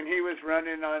when he was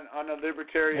running on a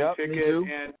libertarian ticket, me too.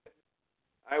 and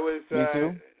I was Me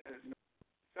too.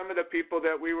 some of the people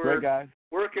that we were Great guy.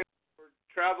 working, were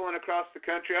traveling across the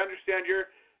country. I understand you're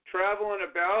traveling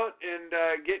about and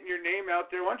getting your name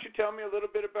out there. Why don't you tell me a little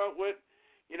bit about what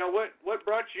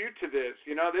brought you to this?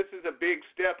 This is a big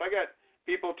step. I got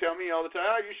people tell me all the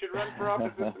time, you should run for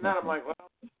office, this and that. I'm like, well,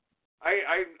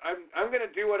 I'm going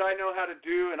to do what I know how to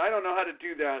do, and I don't know how to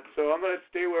do that, so I'm going to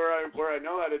stay where I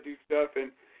know how to do stuff.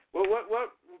 And well,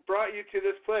 what brought you to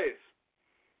this place?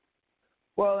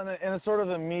 Well, in a sort of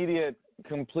immediate,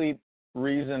 complete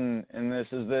reason in this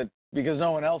is that because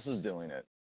no one else is doing it.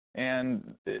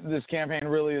 And this campaign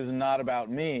really is not about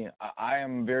me. I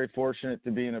am very fortunate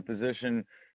to be in a position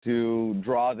to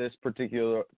draw this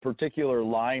particular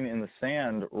line in the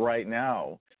sand right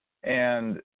now.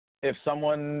 And if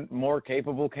someone more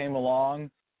capable came along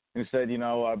who said,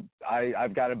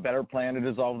 I've got a better plan to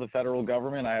dissolve the federal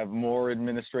government, I have more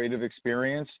administrative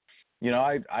experience,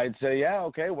 I'd say, yeah,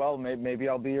 okay, well, maybe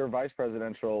I'll be your vice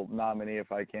presidential nominee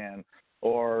if I can.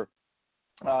 Or,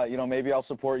 maybe I'll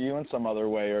support you in some other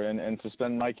way and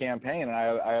suspend my campaign. And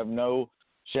I have no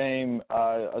shame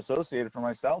associated for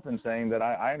myself in saying that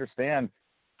I understand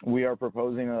we are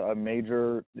proposing a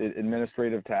major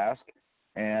administrative task,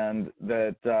 and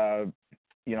that,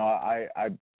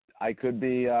 I could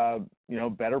be,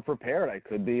 better prepared. I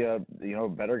could be a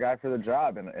better guy for the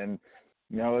job. And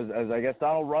as I guess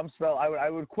Donald Rumsfeld, I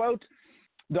would quote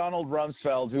Donald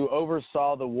Rumsfeld, who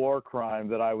oversaw the war crime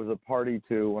that I was a party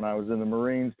to when I was in the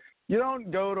Marines. You don't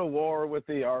go to war with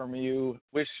the army you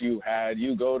wish you had.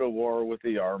 You go to war with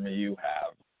the army you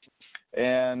have.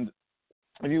 And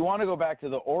if you want to go back to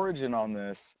the origin on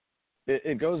this,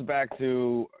 it goes back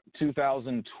to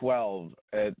 2012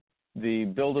 at the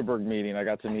Bilderberg meeting. I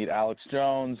got to meet Alex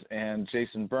Jones and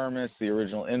Jason Burmis, the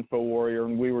original Info Warrior,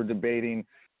 and we were debating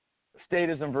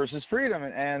statism versus freedom.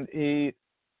 And he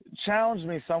challenged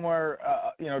me somewhere,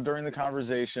 during the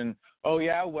conversation. Oh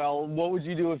yeah, well, what would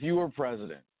you do if you were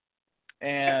president?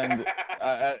 And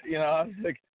I was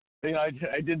like,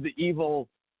 I did the evil,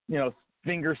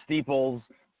 finger steeples,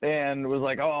 and was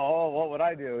like, oh, what would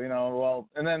I do? Well,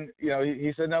 and then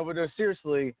he said, no, but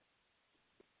seriously,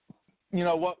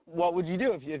 what would you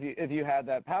do if you had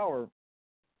that power?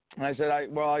 And I said,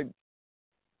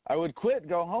 I would quit,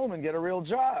 go home, and get a real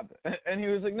job. And he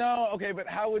was like, no, okay, but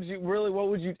how would you really? What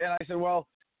would you? And I said, well,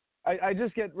 I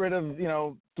just get rid of,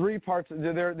 three parts.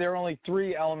 There are only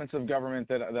three elements of government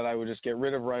that I would just get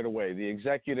rid of right away: the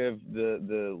executive,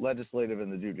 the legislative,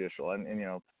 and the judicial. And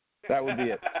that would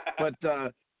be it. But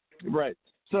right.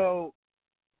 So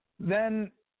then,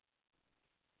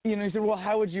 he said, well,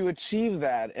 how would you achieve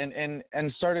that?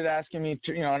 And started asking me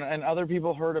to, and other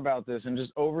people heard about this, and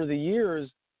just over the years,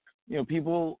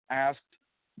 people asked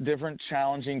different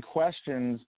challenging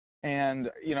questions. And,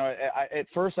 at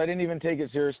first I didn't even take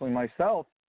it seriously myself.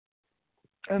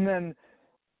 And then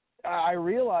I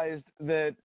realized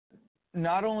that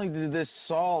not only did this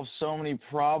solve so many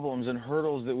problems and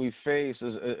hurdles that we face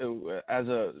as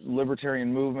a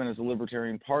libertarian movement, as a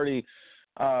libertarian party,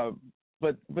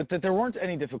 but that there weren't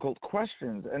any difficult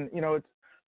questions. And, it's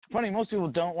funny, most people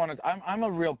don't want to. I'm a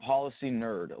real policy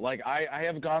nerd. Like I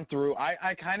have gone through. I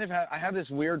have this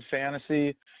weird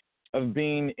fantasy of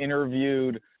being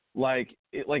interviewed, like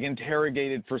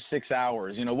interrogated for 6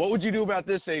 hours. What would you do about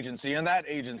this agency and that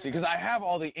agency? Because I have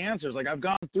all the answers. Like I've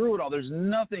gone through it all. There's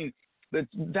nothing that's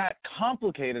that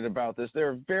complicated about this. There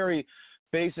are very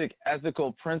basic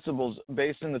ethical principles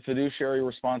based in the fiduciary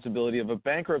responsibility of a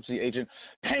bankruptcy agent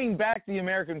paying back the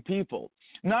American people,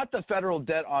 not the federal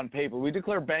debt on paper. We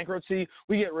declare bankruptcy,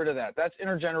 we get rid of that. That's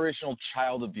intergenerational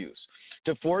child abuse.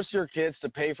 To force your kids to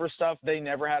pay for stuff they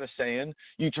never had a say in.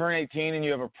 You turn 18 and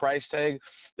you have a price tag,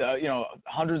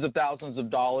 hundreds of thousands of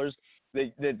dollars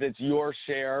that's your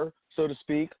share, so to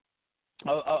speak,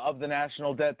 of the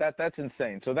national debt. That's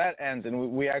insane. So that ends,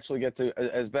 and we actually get to,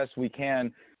 as best we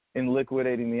can, in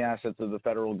liquidating the assets of the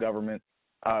federal government,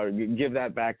 give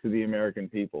that back to the American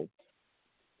people.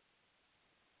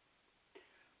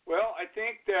 Well, I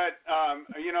think that,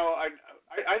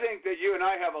 I think that you and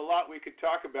I have a lot we could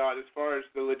talk about as far as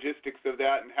the logistics of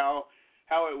that and how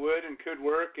it would and could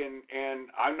work.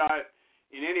 And I'm not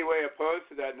in any way opposed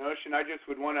to that notion. I just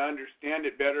would want to understand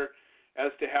it better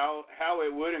as to how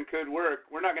it would and could work.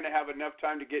 We're not going to have enough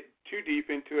time to get too deep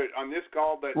into it on this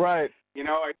call, but, right.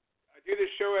 I do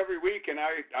this show every week, and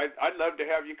I'd love to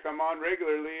have you come on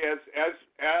regularly as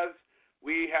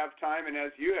we have time and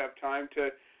as you have time to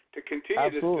continue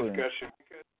Absolutely. This discussion.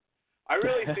 Because I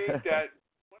really think that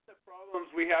one of the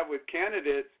problems we have with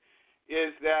candidates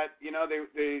is that, you know,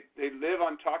 they live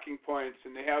on talking points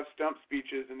and they have stump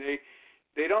speeches and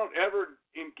they don't ever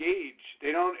engage.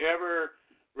 They don't ever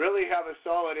really have a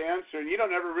solid answer, and you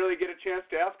don't ever really get a chance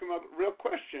to ask them a real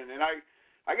question. And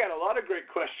I got a lot of great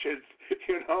questions,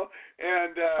 you know,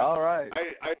 and all right.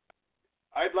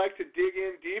 I'd like to dig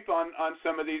in deep on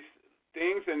some of these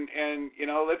things, and you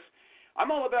know,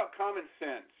 I'm all about common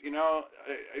sense. You know,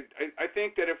 I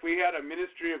think that if we had a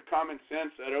ministry of common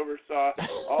sense that oversaw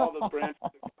all the branches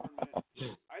of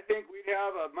government, I think we'd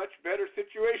have a much better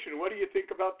situation. What do you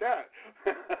think about that?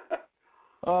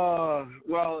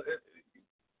 Well,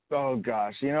 oh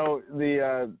gosh, you know,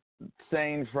 the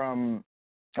saying from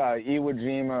Iwo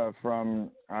Jima,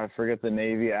 from I forget the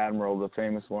Navy admiral, the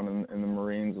famous one in the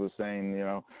Marines, was saying, you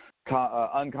know,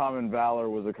 uncommon valor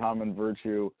was a common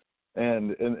virtue.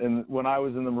 And when I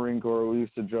was in the Marine Corps, we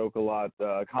used to joke a lot,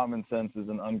 common sense is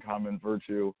an uncommon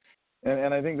virtue.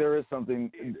 And I think there is something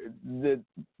that,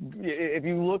 if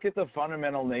you look at the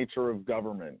fundamental nature of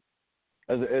government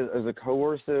as a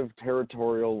coercive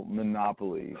territorial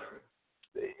monopoly,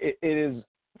 it is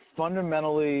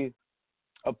fundamentally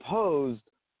opposed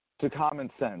to common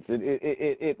sense.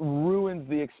 It ruins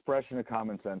the expression of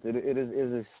common sense. It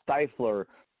is a stifler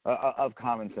of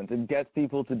common sense. It gets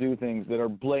people to do things that are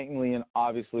blatantly and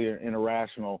obviously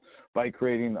irrational by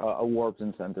creating a warped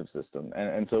incentive system.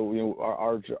 And so, you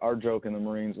know, our joke in the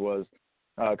Marines was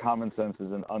common sense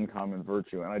is an uncommon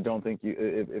virtue. And I don't think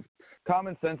if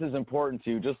common sense is important to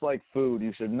you, just like food,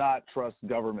 you should not trust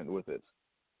government with it.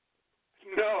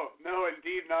 No,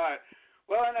 indeed not.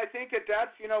 Well, and I think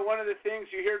that's, you know, one of the things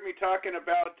you heard me talking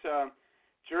about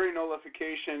jury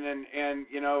nullification, and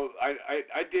you know,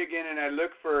 I dig in and I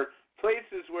look for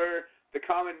places where the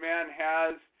common man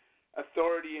has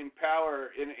authority and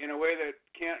power in a way that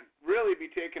can't really be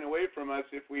taken away from us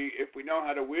if we know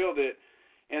how to wield it.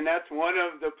 And that's one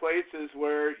of the places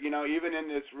where, you know, even in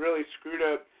this really screwed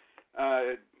up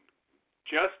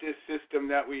justice system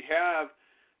that we have,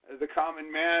 the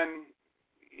common man,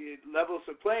 it levels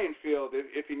the playing field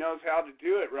if he knows how to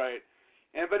do it right.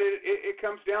 But it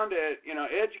comes down to, you know,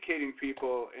 educating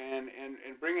people and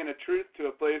bringing a truth to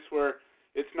a place where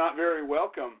it's not very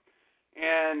welcome.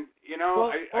 And, you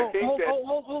know, I think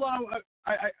hold on.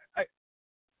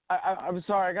 I'm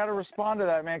sorry. I got to respond to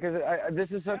that, man, because this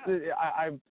is such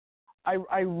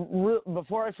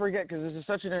before I forget, because this is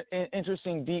such an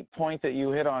interesting, deep point that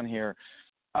you hit on here.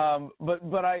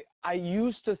 But I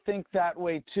used to think that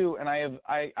way too, and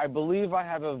I believe I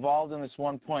have evolved in this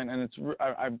one point, and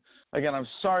I'm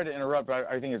sorry to interrupt, but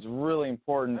I think it's really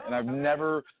important, and I've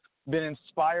never been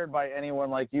inspired by anyone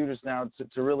like you just now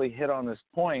to really hit on this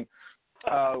point,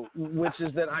 which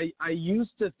is that I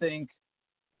used to think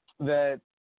that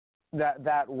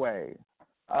way,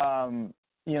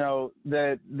 you know,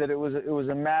 that it was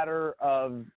a matter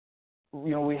of,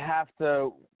 you know, we have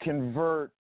to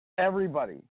convert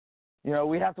everybody. You know,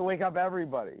 we have to wake up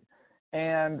everybody.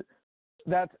 And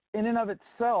that's in and of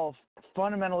itself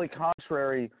fundamentally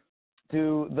contrary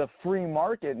to the free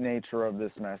market nature of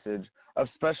this message of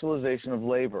specialization of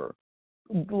labor.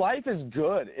 Life is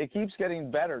good. It keeps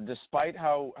getting better despite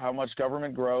how much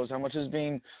government grows, how much is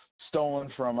being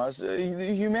stolen from us.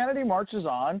 Humanity marches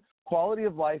on, quality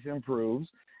of life improves,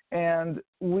 and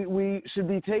we should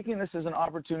be taking this as an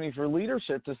opportunity for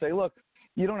leadership to say, look,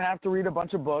 you don't have to read a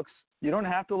bunch of books. You don't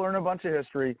have to learn a bunch of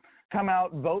history. Come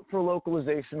out, vote for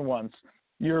localization once.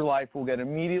 Your life will get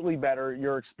immediately better.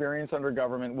 Your experience under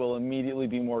government will immediately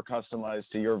be more customized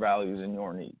to your values and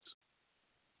your needs.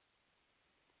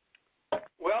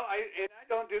 Well, I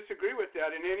don't disagree with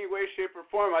that in any way, shape, or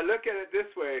form. I look at it this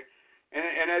way,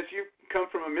 and as you come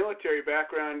from a military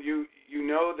background, you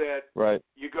know that right.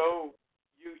 You go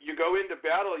into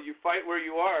battle, you fight where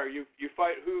you are, you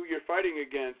fight who you're fighting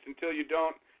against until you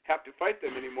don't have to fight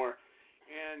them anymore.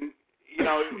 And you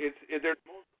know,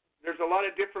 there's a lot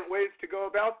of different ways to go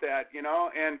about that, you know,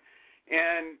 and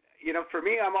you know, for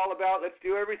me, I'm all about let's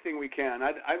do everything we can.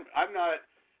 I'm not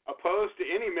opposed to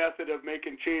any method of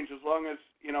making change as long as,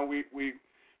 you know,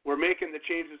 we're making the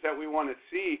changes that we want to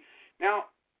see.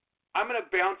 Now, I'm going to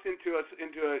bounce into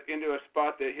a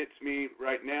spot that hits me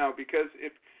right now, because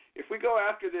if we go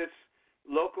after this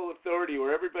local authority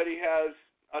where everybody has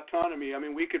autonomy, I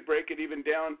mean, we could break it even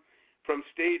down from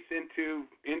states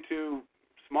into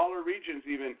smaller regions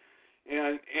even,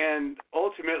 and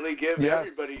ultimately give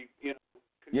everybody, you know,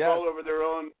 control over their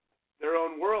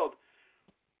own world.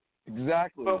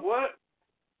 Exactly. But what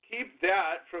keeps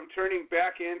that from turning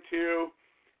back into,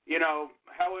 you know,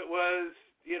 how it was,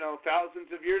 you know,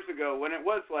 thousands of years ago when it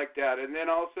was like that, and then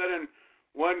all of a sudden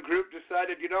one group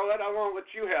decided, you know what, I want what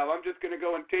you have. I'm just going to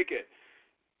go and take it.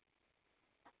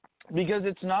 Because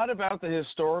it's not about the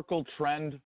historical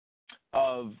trend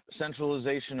of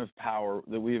centralization of power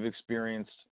that we have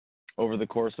experienced over the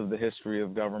course of the history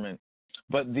of government,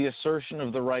 but the assertion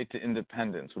of the right to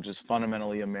independence, which is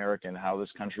fundamentally American, how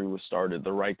this country was started,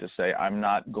 the right to say, I'm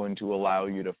not going to allow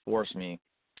you to force me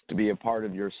to be a part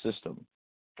of your system.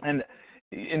 And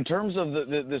in terms of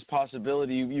this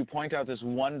possibility, you point out this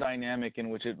one dynamic in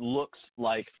which it looks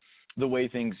like the way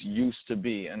things used to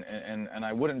be, and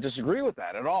I wouldn't disagree with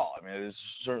that at all. I mean, it is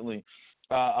certainly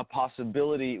a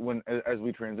possibility as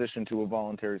we transition to a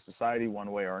voluntary society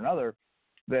one way or another,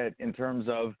 that in terms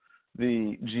of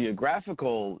the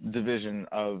geographical division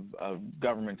of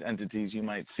government entities, you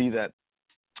might see that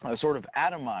sort of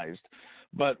atomized.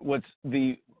 But what's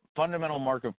the fundamental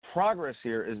mark of progress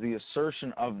here is the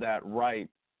assertion of that right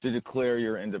to declare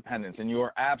your independence. And you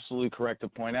are absolutely correct to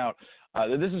point out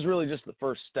that this is really just the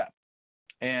first step.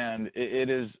 And it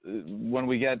is when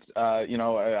we get,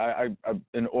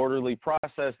 an orderly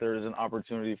process, there is an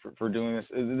opportunity for doing this.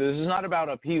 This is not about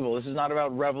upheaval. This is not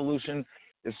about revolution.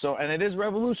 And it is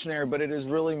revolutionary, but it is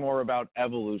really more about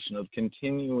evolution, of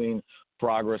continuing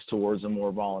progress towards a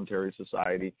more voluntary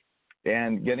society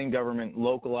and getting government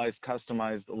localized,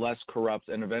 customized, less corrupt,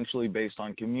 and eventually based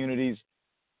on communities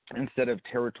instead of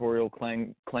territorial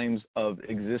claims of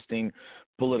existing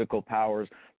political powers.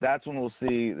 That's when we'll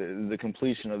see the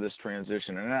completion of this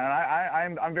transition. And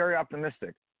I'm very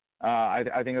optimistic.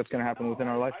 I think that's going to happen within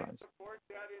our lifetimes. I support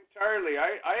that entirely.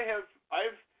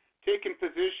 I've taken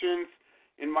positions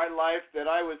in my life that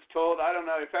I was told, I don't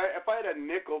know, if I had a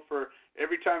nickel for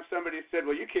every time somebody said,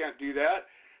 well, you can't do that,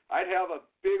 I'd have a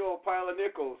big old pile of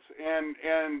nickels. And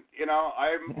I'm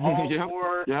all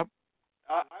for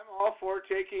I'm all for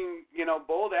taking,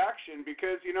 bold action,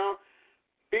 because,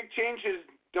 big changes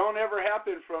don't ever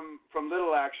happen from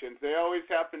little actions. They always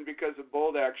happen because of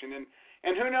bold action.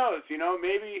 And who knows,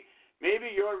 maybe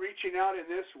you're reaching out in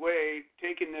this way,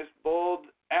 taking this bold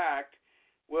act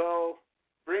will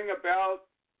bring about,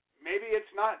 maybe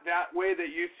it's not that way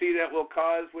that you see that will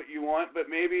cause what you want, but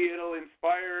maybe it'll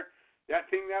inspire that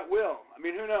thing that will. I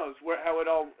mean, who knows how it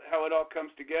all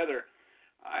comes together.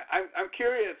 I'm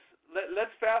curious.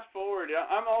 Let's fast forward.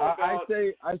 I'm all about.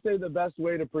 I say the best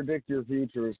way to predict your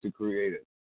future is to create it.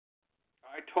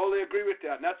 I totally agree with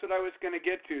that, and that's what I was going to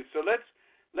get to. So let's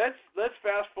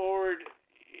fast forward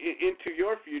into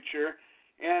your future,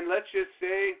 and let's just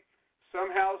say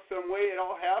somehow, some way, it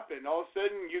all happened. All of a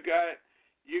sudden, you got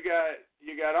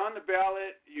on the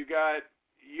ballot. You got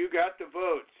the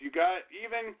votes. You got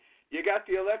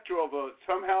the electoral votes.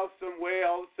 Somehow, some way,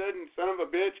 all of a sudden, son of a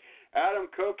bitch,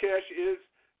 Adam Kokesh is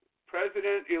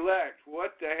president-elect.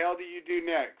 What the hell do you do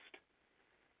next?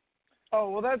 Oh,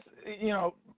 well, that's,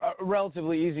 a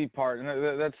relatively easy part, and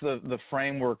that's the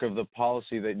framework of the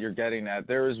policy that you're getting at.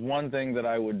 There is one thing that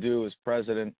I would do as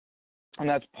president, and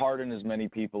that's pardon as many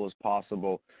people as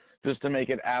possible, just to make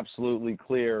it absolutely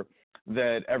clear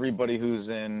that everybody who's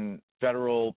in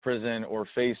federal prison or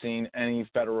facing any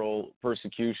federal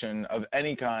persecution of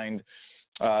any kind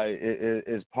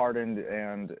is pardoned.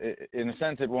 And in a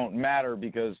sense, it won't matter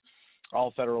because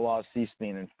all federal laws cease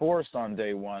being enforced on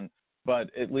day one, but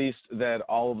at least that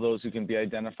all of those who can be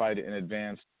identified in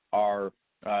advance are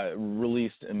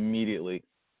released immediately.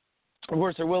 Of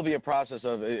course, there will be a process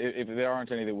of, if there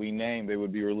aren't any that we name, they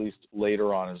would be released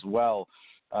later on as well,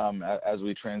 as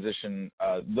we transition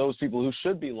those people who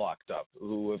should be locked up,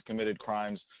 who have committed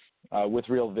crimes with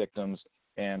real victims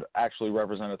and actually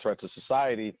represent a threat to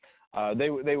society.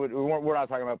 We're not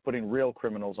talking about putting real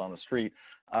criminals on the street.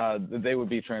 They would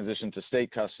be transitioned to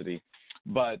state custody.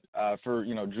 But for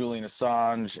Julian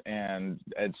Assange and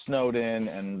Ed Snowden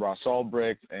and Ross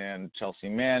Ulbricht and Chelsea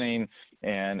Manning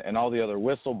and all the other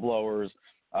whistleblowers,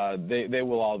 they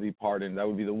will all be pardoned. That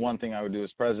would be the one thing I would do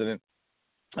as president.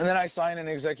 And then I sign an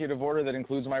executive order that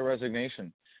includes my resignation.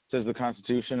 It says the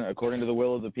Constitution, according to the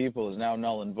will of the people, is now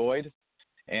null and void,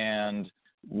 and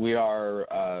we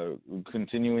are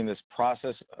continuing this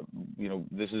process.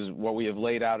 This is what we have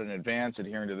laid out in advance,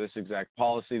 adhering to this exact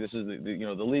policy. This is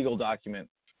the legal document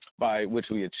by which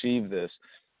we achieve this,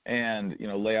 and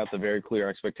lay out the very clear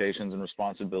expectations and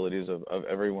responsibilities of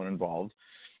everyone involved.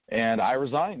 And I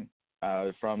resign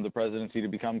from the presidency to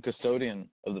become custodian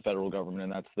of the federal government,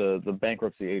 and that's the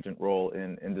bankruptcy agent role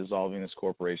in dissolving this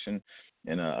corporation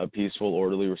in a peaceful,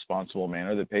 orderly, responsible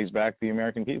manner that pays back the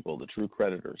American people, the true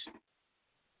creditors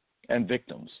and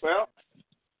victims. Well,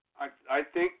 I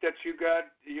think that you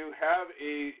have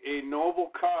a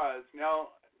noble cause. Now,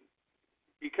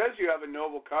 because you have a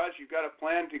noble cause, you've got a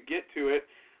plan to get to it.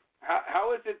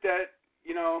 How is it that,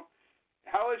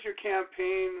 how is your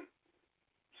campaign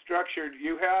structured?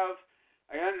 You have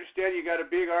I understand you got a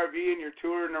big RV and you're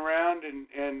touring around and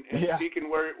speaking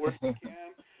where you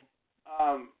can.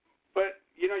 But,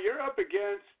 you're up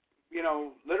against,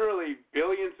 literally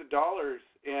billions of dollars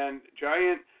and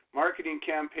giant marketing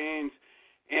campaigns.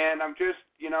 And I'm just,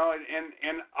 and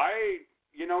I,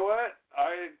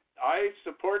 I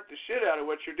support the shit out of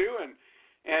what you're doing.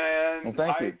 And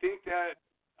I think that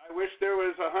I wish there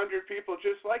was 100 people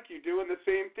just like you doing the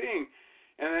same thing.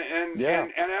 And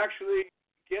actually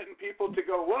getting people to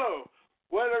go, whoa,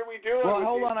 what are we doing? Well, with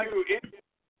hold on. I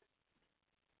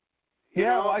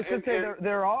should say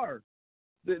there are.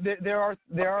 There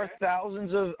are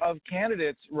thousands of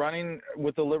candidates running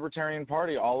with the Libertarian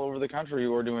Party all over the country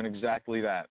who are doing exactly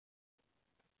that.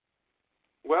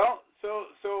 Well, so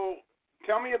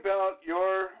tell me about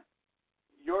your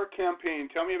campaign.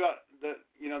 Tell me about the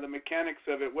mechanics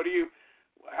of it. What do you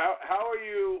how are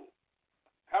you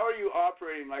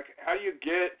operating? Like how do you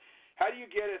get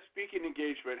a speaking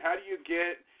engagement?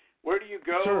 Where do you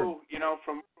go? Sure.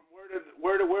 From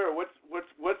where to where?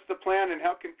 What's the plan, and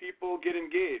how can people get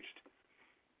engaged?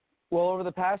 Well, over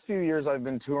the past few years, I've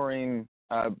been touring,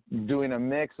 doing a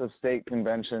mix of state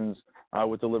conventions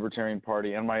with the Libertarian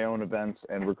Party and my own events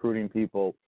and recruiting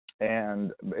people,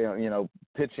 and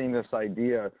pitching this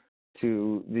idea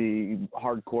to the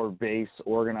hardcore base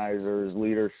organizers,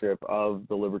 leadership of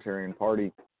the Libertarian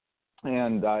Party,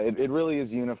 and it really is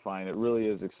unifying. It really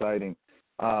is exciting.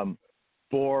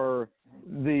 For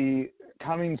the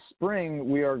coming spring,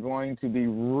 we are going to be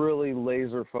really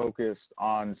laser focused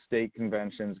on state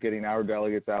conventions, getting our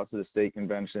delegates out to the state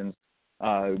conventions,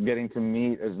 getting to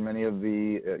meet as many of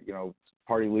the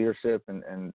party leadership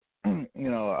and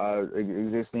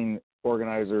existing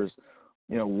organizers,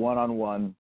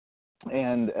 one-on-one,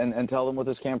 and tell them what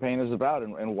this campaign is about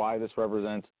and why this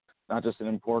represents not just an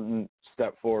important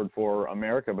step forward for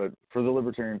America, but for the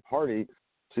Libertarian Party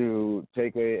to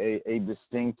take a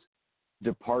distinct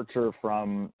departure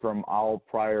from all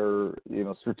prior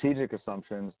strategic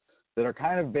assumptions that are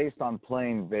kind of based on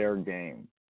playing their game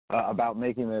about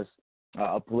making this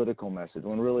a political message,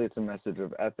 when really it's a message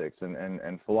of ethics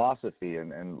and philosophy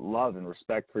and love and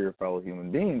respect for your fellow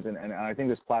human beings. And I think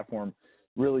this platform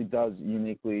really does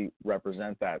uniquely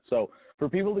represent that. So for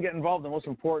people to get involved, the most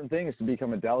important thing is to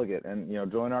become a delegate and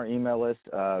join our email list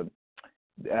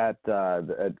at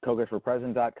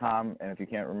kokeshforpresident.com. And if you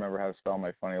can't remember how to spell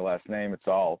my funny last name, it's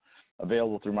all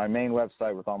available through my main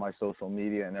website with all my social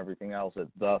media and everything else at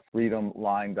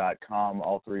thefreedomline.com,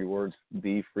 all three words,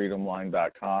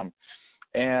 thefreedomline.com.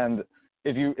 And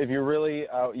if you really,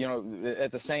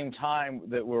 at the same time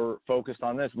that we're focused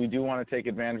on this, we do want to take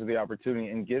advantage of the opportunity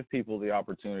and give people the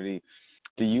opportunity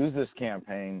to use this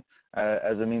campaign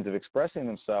as a means of expressing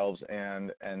themselves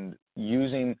and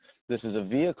using this as a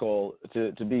vehicle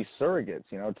to be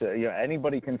surrogates.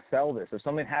 Anybody can sell this. If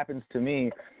something happens to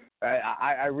me,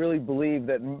 I really believe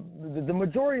that the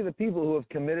majority of the people who have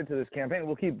committed to this campaign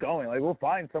will keep going. Like, we'll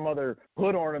find some other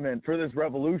hood ornament for this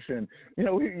revolution.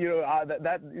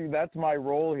 That's my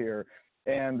role here.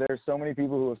 And there's so many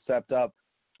people who have stepped up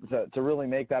to really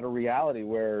make that a reality.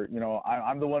 Where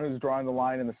I'm the one who's drawing the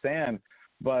line in the sand,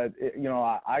 but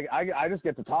I just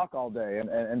get to talk all day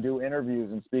and do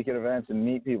interviews and speak at events and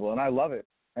meet people, and I love it.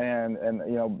 And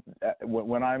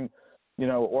when I'm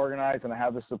organized and I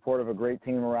have the support of a great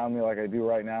team around me like I do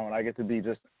right now, and I get to be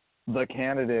just the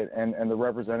candidate and the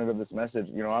representative of this message,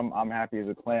 I'm happy as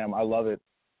a clam. I love it.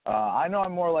 I know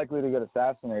I'm more likely to get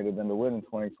assassinated than to win in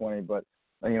 2020, but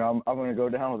I'm going to go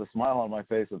down with a smile on my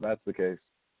face if that's the case.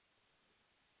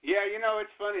 Yeah,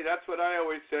 it's funny. That's what I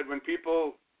always said when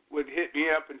people would hit me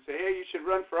up and say, hey, you should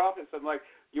run for office. I'm like,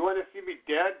 you want to see me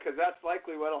dead? Because that's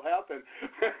likely what will happen.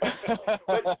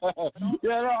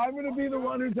 I'm going to be the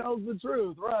one who tells the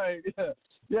truth, right?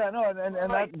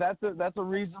 That's a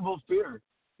reasonable fear,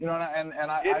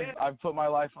 I've put my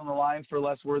life on the line for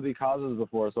less worthy causes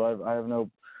before, so I have no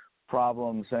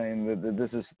problem saying that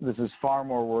this is far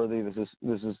more worthy. This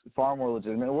is far more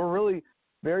legitimate. We're really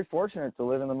very fortunate to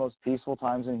live in the most peaceful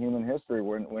times in human history,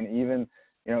 when even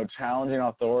challenging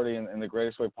authority in the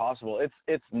greatest way possible.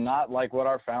 It's not like what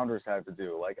our founders had to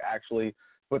do, like actually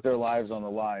put their lives on the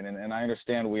line. And I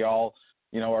understand we all,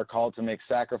 are called to make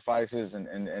sacrifices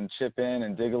and chip in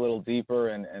and dig a little deeper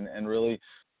and really,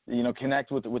 connect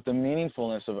with the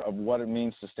meaningfulness of what it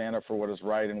means to stand up for what is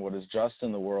right and what is just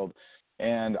in the world.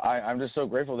 And I'm just so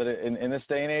grateful that in this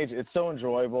day and age, it's so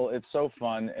enjoyable, it's so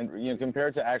fun, and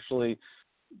compared to actually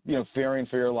fearing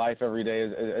for your life every day,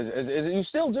 as you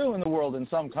still do in the world in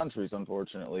some countries,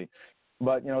 unfortunately.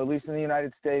 But, at least in the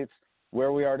United States,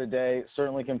 where we are today,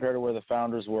 certainly compared to where the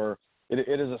founders were,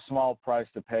 it is a small price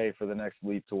to pay for the next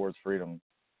leap towards freedom.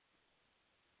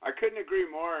 I couldn't agree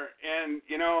more. And,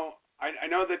 you know, I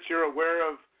know that you're aware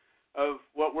of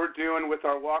what we're doing with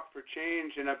our Walk for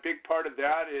Change, and a big part of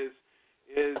that is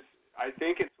I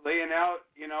think it's laying out,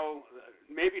 you know,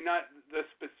 maybe not the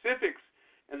specifics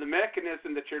and the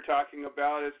mechanism that you're talking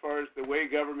about as far as the way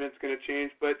government's going to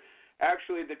change, but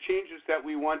actually the changes that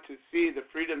we want to see, the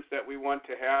freedoms that we want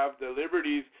to have, the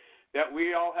liberties that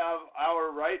we all have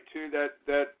our right to,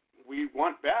 that we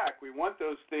want back. We want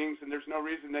those things, and there's no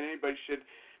reason that anybody should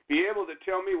be able to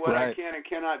tell me what I can and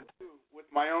cannot do with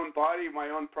my own body,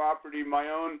 my own property, my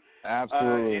own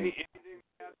absolutely anything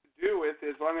that has to do with,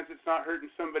 as long as it's not hurting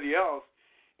somebody else.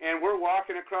 And we're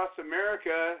walking across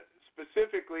America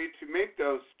specifically to make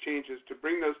those changes, to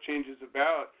bring those changes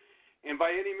about, and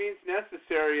by any means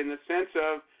necessary, in the sense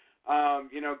of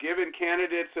you know, giving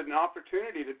candidates an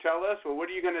opportunity to tell us, well, what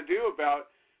are you going to do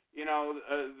about, you know,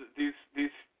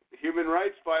 these human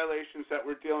rights violations that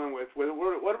we're dealing with? What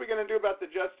are we going to do about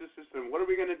the justice system? What are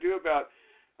we going to do about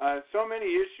so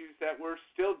many issues that we're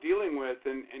still dealing with?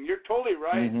 And you're totally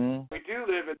right. Mm-hmm. We do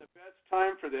live in the best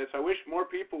time for this. I wish more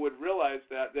people would realize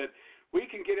that we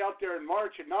can get out there and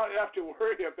march and not have to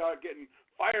worry about getting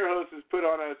fire hoses put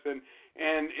on us and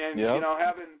you know,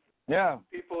 having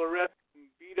people arrested and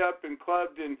beat up and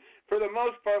clubbed. And for the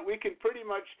most part, we can pretty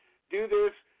much do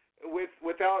this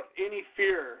without any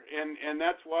fear, and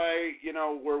that's why, you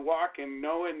know, we're walking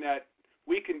knowing that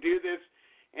we can do this,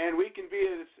 and we can be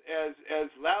as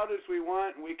loud as we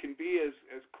want, and we can be as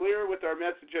clear with our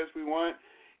message as we want,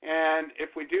 and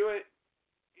if we do it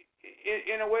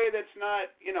in a way that's not,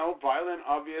 you know, violent,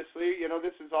 obviously, you know,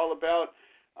 this is all about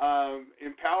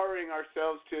empowering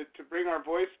ourselves to bring our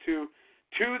voice to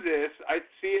this. I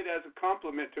see it as a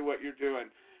compliment to what you're doing,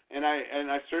 and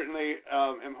I certainly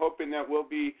am hoping that we'll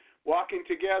be walking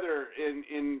together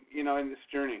in you know, in this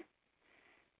journey.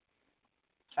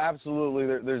 Absolutely,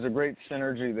 there's a great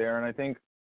synergy there, and I think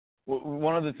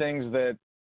one of the things that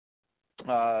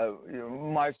you know,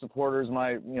 my supporters,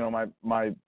 my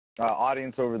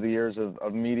audience over the years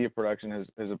of media production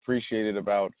has appreciated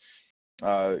about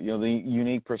you know, the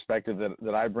unique perspective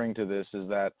that I bring to this is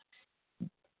that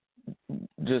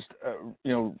just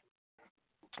you know,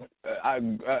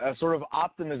 a sort of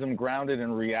optimism grounded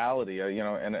in reality, you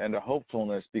know, and a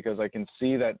hopefulness, because I can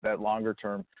see that longer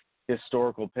term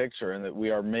historical picture, and that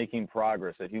we are making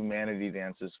progress, that humanity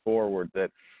dances forward,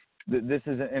 that this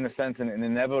is in a sense an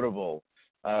inevitable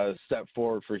step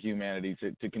forward for humanity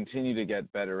to continue to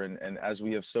get better, and as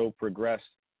we have so progressed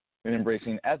in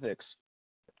embracing ethics,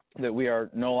 that we are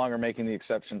no longer making the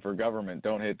exception for government.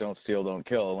 Don't hit, don't steal, don't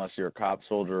kill, unless you're a cop,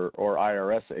 soldier, or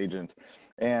IRS agent.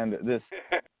 And this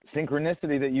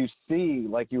synchronicity that you see,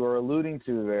 like you were alluding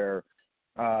to there,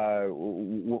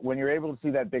 when you're able to see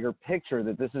that bigger picture,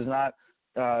 that this is not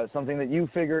something that you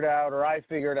figured out or I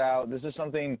figured out. This is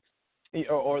something,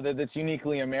 or that's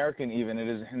uniquely American even. It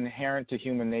is inherent to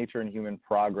human nature and human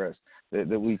progress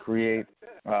that we create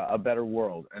a better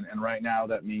world. And right now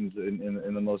that means,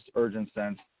 in the most urgent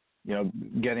sense, you know,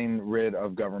 getting rid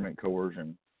of government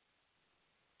coercion.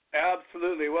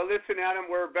 Absolutely. Well, listen, Adam,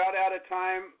 we're about out of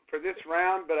time for this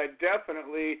round, but I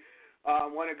definitely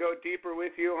want to go deeper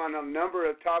with you on a number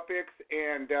of topics,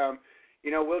 and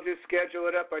you know, we'll just schedule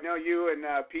it up. I know you and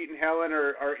Pete and Helen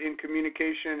are in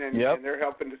communication, and they're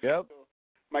helping to schedule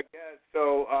my guests.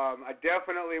 So I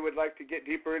definitely would like to get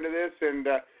deeper into this, and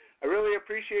I really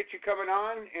appreciate you coming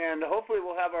on, and hopefully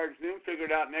we'll have our Zoom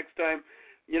figured out next time.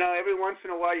 You know, every once in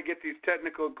a while you get these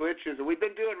technical glitches, and we've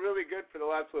been doing really good for the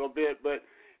last little bit, but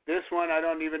this one I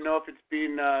don't even know if it's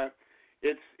being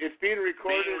it's being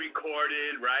recorded. Being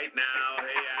recorded right now.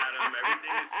 Hey, Adam,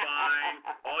 everything is fine.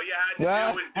 All you had to do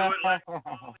was do it like you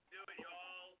always do it,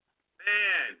 y'all.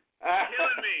 Man,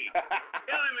 killing me.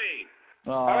 Killing me.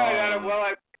 All right, Adam. Well,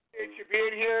 I appreciate you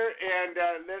being here, and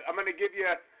I'm going to give you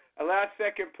a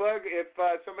last-second plug. If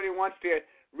somebody wants to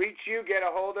reach you, get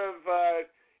a hold of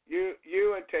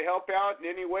you and to help out in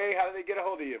any way, how do they get a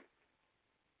hold of you?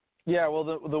 Yeah, well,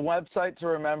 the website to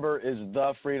remember is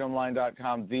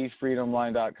thefreedomline.com,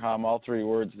 thefreedomline.com, all three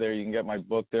words there. You can get my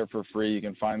book there for free. You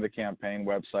can find the campaign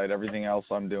website. Everything else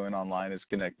I'm doing online is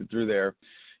connected through there.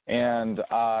 And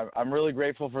I'm really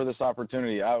grateful for this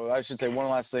opportunity. I should say one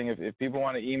last thing. If people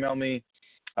want to email me,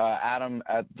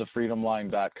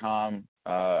 adam@thefreedomline.com.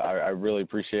 I really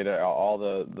appreciate it, all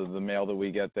the mail that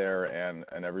we get there, and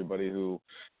everybody who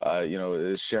you know,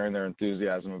 is sharing their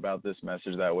enthusiasm about this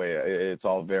message that way. It's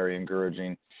all very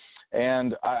encouraging.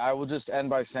 And I will just end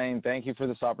by saying thank you for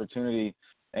this opportunity.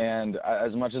 And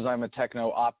as much as I'm a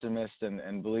techno optimist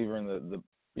and believer in the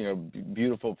you know,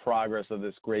 beautiful progress of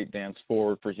this great dance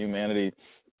forward for humanity,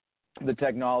 the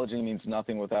technology means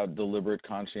nothing without deliberate,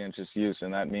 conscientious use,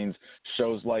 and that means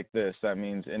shows like this. That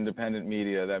means independent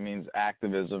media. That means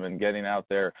activism and getting out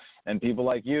there, and people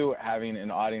like you having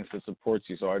an audience that supports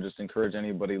you. So I just encourage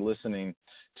anybody listening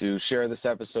to share this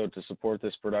episode, to support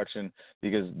this production,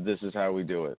 because this is how we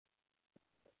do it.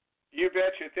 You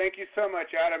betcha. Thank you so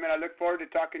much, Adam, and I look forward to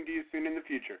talking to you soon in the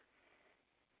future.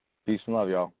 Peace and love,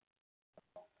 y'all.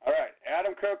 All right,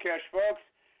 Adam Kokesh, folks.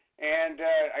 And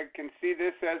I can see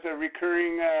this as a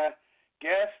recurring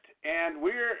guest, and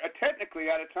we're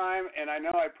technically out of time, and I know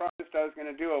I promised I was going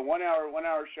to do a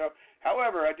one-hour show.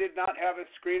 However, I did not have a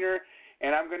screener,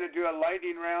 and I'm going to do a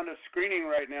lightning round of screening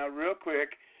right now real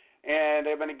quick, and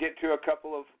I'm going to get to a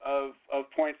couple of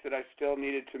points that I still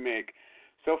needed to make.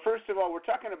 So first of all, we're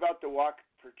talking about the Walk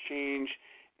for Change,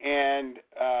 and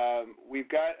we've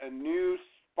got a new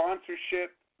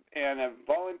sponsorship and a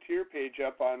volunteer page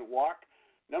up on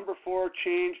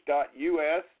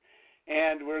walk4change.us,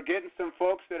 and we're getting some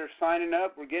folks that are signing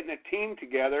up. We're getting a team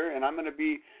together, and I'm going to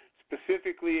be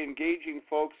specifically engaging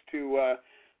folks to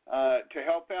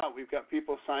help out. We've got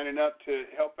people signing up to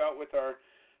help out with our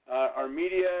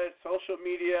media, social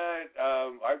media.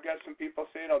 I've got some people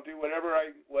saying I'll do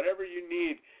whatever you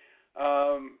need.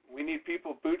 We need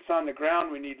people, boots on the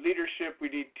ground. We need leadership. We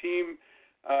need team.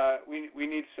 We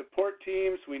need support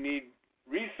teams. We need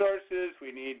resources.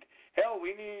 We need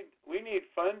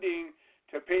funding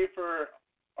to pay for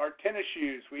our tennis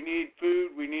shoes. We need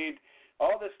food. We need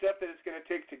all the stuff that it's going to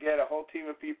take to get a whole team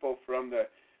of people from the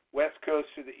West Coast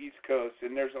to the East Coast.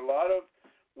 And there's a lot of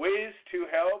ways to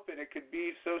help, and it could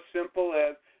be so simple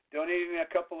as donating a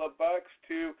couple of bucks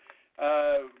to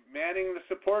manning the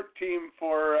support team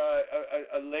for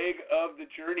a leg of the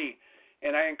journey.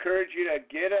 And I encourage you to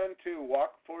get onto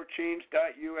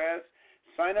walk4change.us.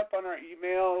 Sign up on our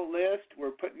email list.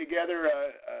 We're putting together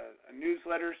a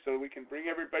newsletter so we can bring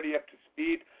everybody up to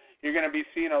speed. You're going to be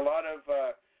seeing a lot of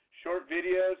short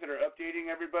videos that are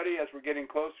updating everybody as we're getting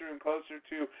closer and closer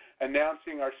to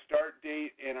announcing our start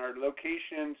date and our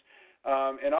locations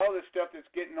and all this stuff that's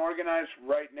getting organized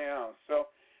right now. So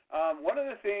one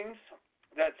of the things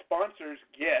that sponsors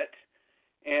get,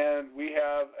 and we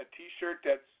have a T-shirt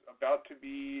that's about to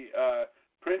be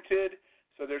printed.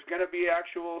 So there's going to be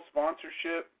actual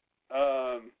sponsorship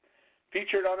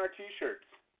featured on our T-shirts.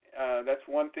 That's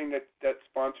one thing that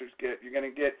sponsors get. You're going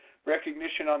to get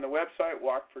recognition on the website,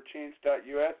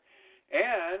 walk4change.us.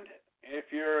 And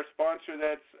if you're a sponsor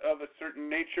that's of a certain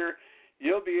nature,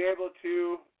 you'll be able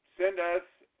to send us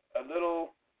a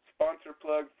little sponsor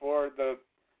plug for the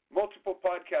multiple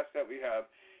podcasts that we have.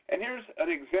 And here's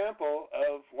an example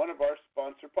of one of our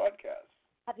sponsor podcasts.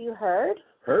 Have you heard?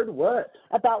 Heard what?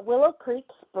 About Willow Creek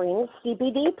Springs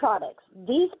CBD products.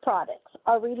 These products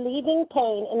are relieving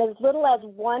pain in as little as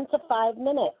 1 to 5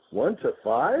 minutes. 1 to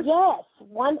 5? Yes,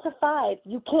 1 to 5.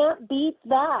 You can't beat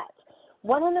that.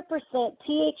 100%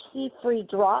 THC-free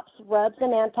drops, rubs,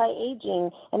 and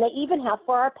anti-aging, and they even have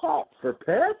for our pets. For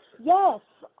pets? Yes,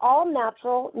 all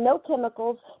natural, no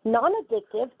chemicals,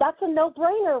 non-addictive. That's a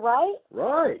no-brainer, right?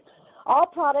 Right. All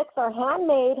products are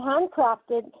handmade,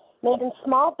 handcrafted, made in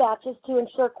small batches to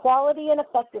ensure quality and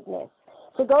effectiveness.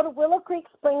 So go to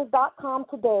willowcreeksprings.com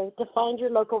today to find your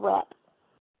local rep.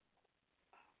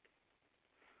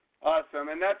 Awesome,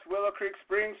 and that's Willow Creek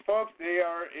Springs, folks. They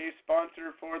are a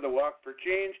sponsor for the Walk for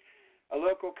Change, a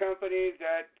local company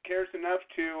that cares enough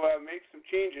to make some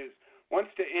changes,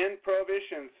 wants to end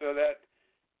prohibition so that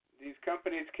these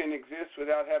companies can exist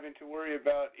without having to worry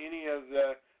about any of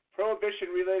the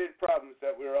prohibition-related problems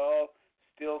that we're all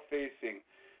still facing.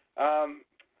 All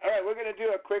right, we're going to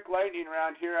do a quick lightning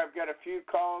round here. I've got a few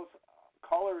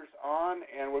callers on,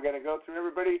 and we're going to go through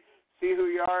everybody, see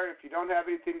who you are. If you don't have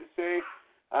anything to say,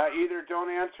 either don't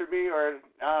answer me or,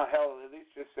 hell, at least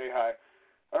just say hi.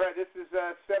 All right, this is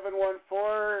 714.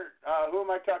 Who am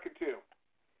I talking to?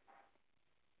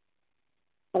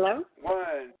 Hello?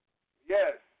 One.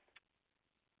 Yes.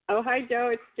 Oh, hi, Joe.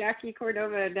 It's Jackie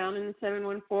Cordova down in the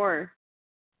 714. Oh,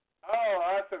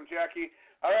 awesome, Jackie.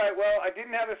 All right, well, I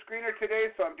didn't have a screener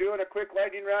today, so I'm doing a quick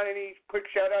lightning round. Any quick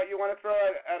shout-out you want to throw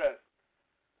at us?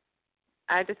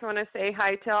 I just want to say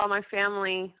hi to all my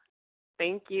family.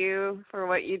 Thank you for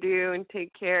what you do, and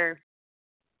take care.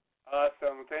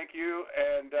 Awesome. Thank you,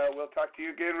 and we'll talk to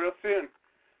you again real soon.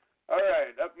 All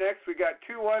right, up next we got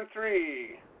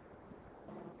 213.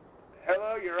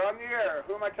 Hello, you're on the air.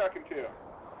 Who am I talking to?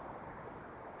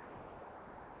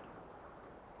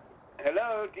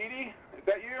 Hello, Dee Dee? Is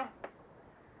that you?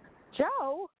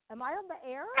 Joe, am I on the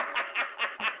air?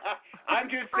 I'm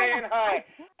just saying hi.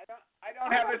 I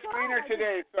don't have a screener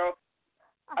today, so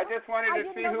I just wanted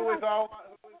to see who was all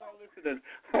listening.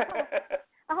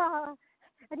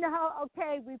 No,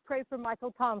 okay, we pray for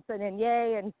Michael Thompson, and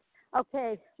yay, and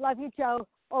okay, love you, Joe.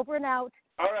 Over and out.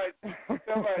 All right, thank you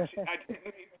so much. I didn't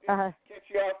mean to catch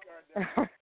you off guard there.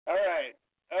 All right,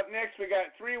 up next we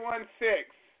got 316.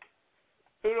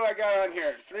 Who do I got on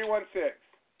here? 316.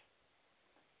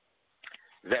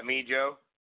 Is that me, Joe?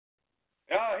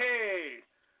 Oh, hey.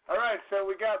 All right, so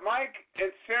we got Mike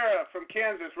and Sarah from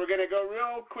Kansas. We're going to go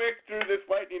real quick through this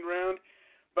lightning round.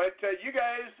 But you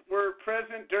guys were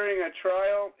present during a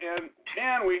trial, and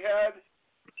man, we had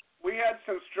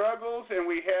some struggles, and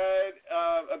we had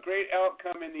a great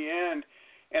outcome in the end.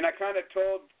 And I kind of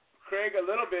told Craig a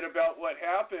little bit about what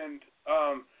happened.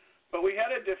 But we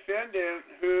had a defendant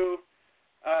who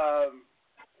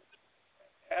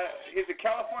he's a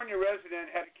California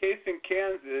resident, had a case in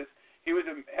Kansas. He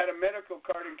had a medical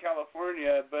card in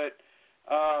California, but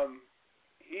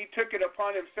he took it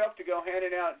upon himself to go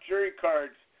handing out jury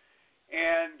cards.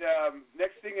 And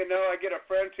next thing you know, I get a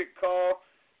frantic call.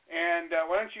 And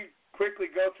why don't you quickly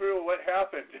go through what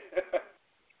happened?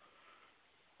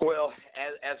 Well,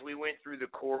 as we went through the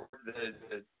court,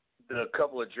 the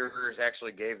couple of jurors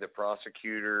actually gave the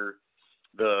prosecutor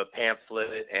the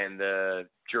pamphlet and the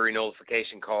jury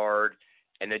nullification card,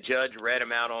 and the judge read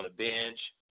them out on the bench.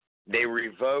 They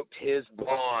revoked his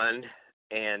bond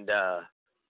and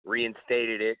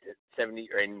reinstated it at 70,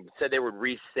 and said they would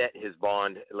reset his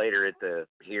bond later at the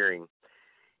hearing.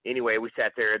 Anyway, we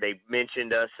sat there. They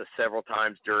mentioned us several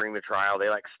times during the trial. They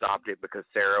stopped it because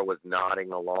Sarah was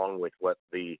nodding along with what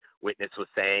the witness was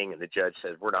saying, and the judge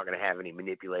says we're not going to have any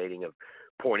manipulating of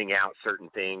pointing out certain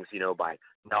things, by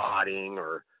nodding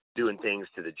or doing things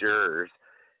to the jurors.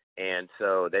 And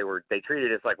so they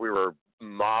treated us like we were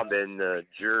mobbing the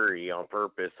jury on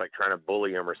purpose, like trying to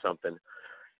bully them or something.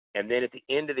 And then at the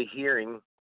end of the hearing,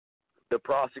 the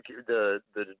prosecutor,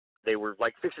 they were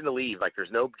fixing to leave.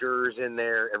 There's no jurors in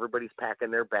there. Everybody's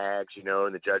packing their bags,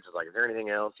 and the judge is like, is there anything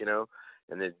else, And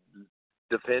the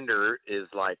defender is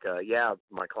like, yeah,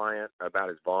 my client about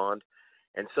his bond.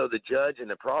 And so the judge and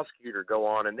the prosecutor go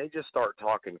on, and they just start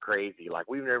talking crazy.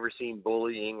 We've never seen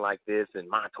bullying like this in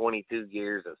my 22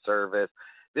 years of service.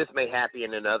 This may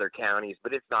happen in other counties,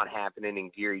 but it's not happening in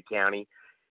Geary County.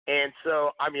 And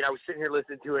so, I was sitting here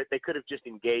listening to it. They could have just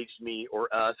engaged me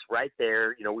or us right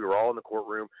there. We were all in the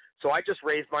courtroom. So I just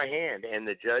raised my hand, and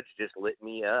the judge just lit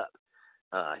me up.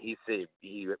 He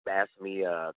asked me,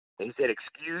 he said,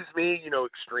 excuse me,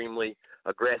 extremely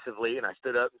aggressively. And I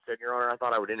stood up and said, Your Honor, I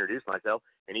thought I would introduce myself.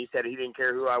 And he said he didn't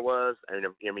care who I was. And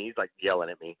he's yelling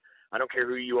at me. I don't care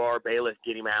who you are, bailiff,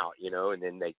 get him out, and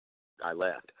then I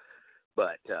left.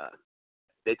 But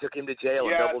they took him to jail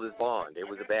and doubled his bond. It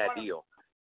was a bad deal.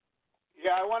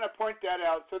 Yeah, I want to point that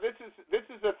out. So this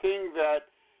is a thing that,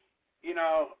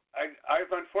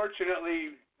 I've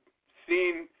unfortunately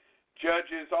seen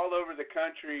judges all over the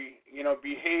country,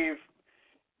 behave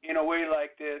in a way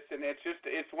like this, and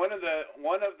it's one of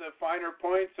the finer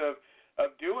points of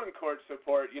doing court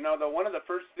support. One of the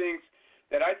first things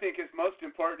that I think is most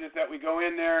important is that we go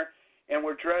in there and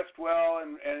we're dressed well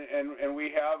and we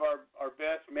have our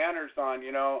best manners on.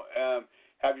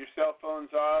 Have your cell phones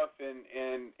off, and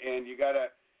you gotta,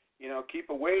 keep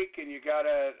awake, and you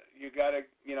gotta,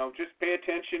 just pay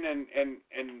attention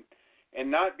and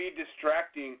not be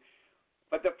distracting.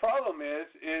 But the problem is,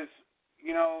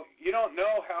 you don't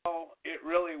know how it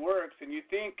really works, and you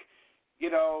think,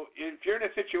 if you're in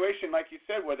a situation like you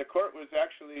said where the court was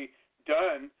actually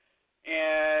done,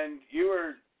 and you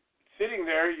were sitting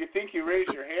there, you think you raise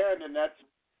your hand, and that's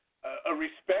a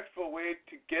respectful way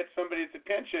to get somebody's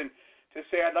attention. To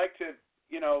say, I'd like to,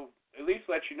 at least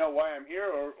let you know why I'm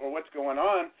here or what's going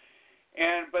on.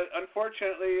 But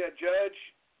unfortunately, a judge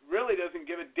really doesn't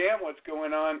give a damn what's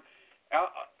going on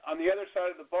out on the other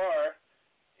side of the bar,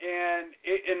 and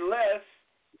unless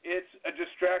it's a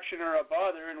distraction or a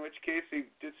bother, in which case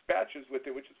he dispatches with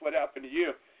it, which is what happened to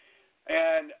you.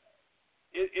 And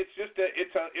it's just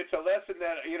it's a lesson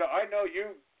that I know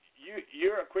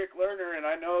you're a quick learner, and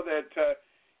I know that.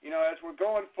 As we're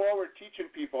going forward teaching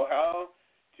people how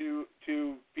to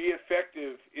be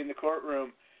effective in the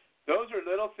courtroom, those are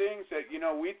little things that,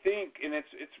 we think, and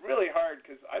it's really hard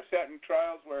because I've sat in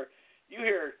trials where you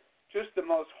hear just the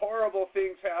most horrible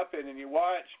things happen, and you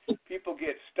watch people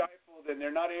get stifled and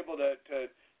they're not able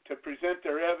to present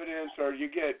their evidence, or you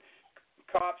get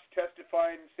cops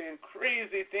testifying and saying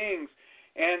crazy things,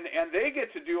 and they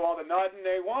get to do all the nodding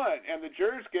they want, and the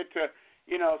jurors get to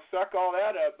suck all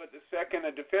that up, but the second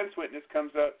a defense witness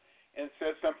comes up and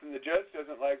says something the judge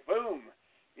doesn't like, boom,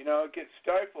 it gets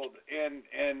stifled, and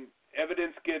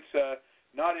evidence gets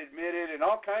not admitted, and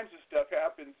all kinds of stuff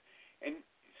happens. And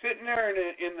sitting there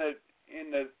in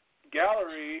the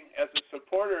gallery as a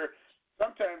supporter,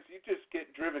 sometimes you just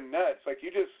get driven nuts. Like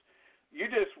you just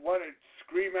want to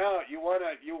scream out. You want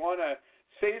to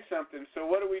say something. So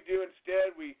what do we do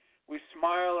instead? We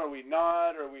smile, or we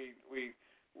nod, or we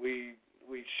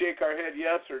shake our head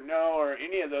yes or no, or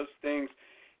any of those things.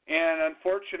 And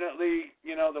unfortunately,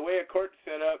 the way a court's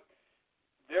set up,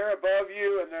 they're above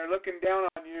you and they're looking down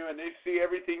on you, and they see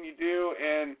everything you do,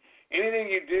 and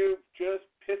anything you do just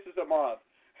pisses them off.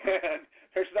 And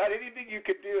there's not anything you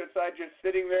can do aside just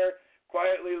sitting there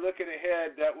quietly looking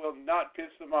ahead that will not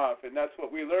piss them off. And that's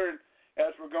what we learn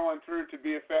as we're going through to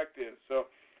be effective.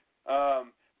 So,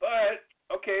 but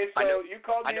okay, so you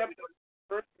called me up the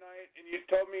first night and you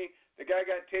told me the guy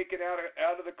got taken out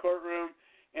of the courtroom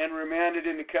and remanded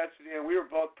into custody, and we were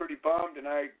both pretty bummed. And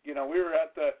we were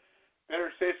at the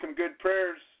better say some good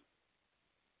prayers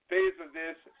phase of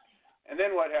this. And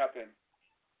then what happened?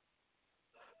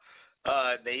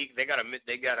 They got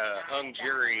a hung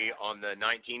jury on the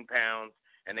 19 pounds,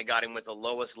 and they got him with the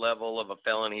lowest level of a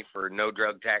felony for no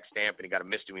drug tax stamp, and he got a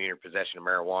misdemeanor possession of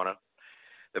marijuana.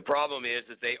 The problem is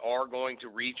that they are going to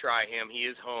retry him. He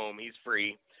is home, he's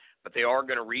free, but they are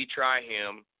going to retry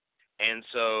him. And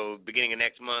so beginning of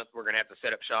next month, we're going to have to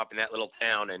set up shop in that little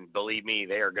town, and believe me,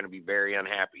 they are going to be very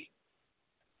unhappy.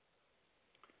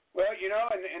 Well,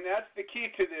 and that's the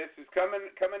key to this, is coming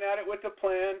at it with a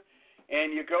plan,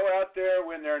 and you go out there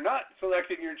when they're not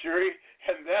selecting your jury,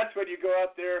 and that's when you go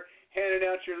out there handing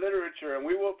out your literature. And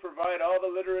we will provide all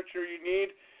the literature you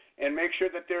need and make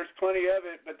sure that there's plenty of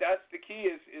it. But that's the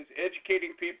key, is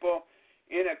educating people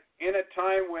in a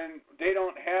time when they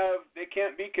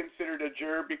can't be considered a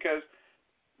juror because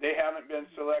they haven't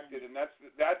been selected. And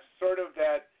that's sort of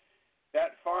that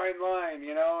fine line,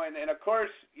 and of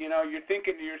course, you're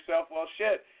thinking to yourself, well,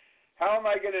 shit, how am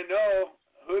I going to know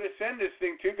who to send this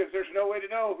thing to, because there's no way to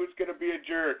know who's going to be a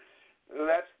juror.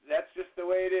 That's just the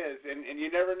way it is, and you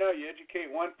never know. You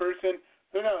educate one person,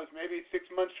 who knows, maybe 6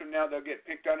 months from now they'll get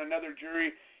picked on another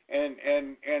jury and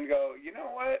go, you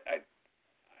know what,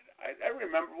 I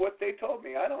remember what they told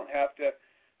me. I don't have to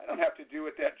do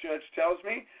what that judge tells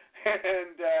me.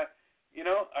 And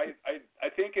I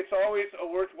think it's always a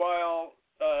worthwhile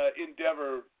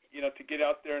endeavor, to get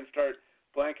out there and start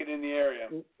blanketing the area.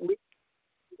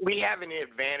 We have an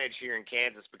advantage here in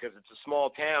Kansas because it's a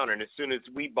small town, and as soon as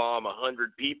we bomb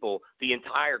 100 people, the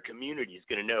entire community is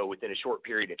going to know within a short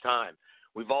period of time.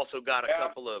 We've also got a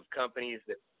couple of companies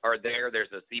that are there. There's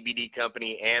a CBD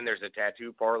company, and there's a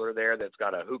tattoo parlor there that's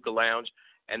got a hookah lounge,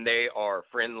 and they are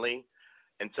friendly.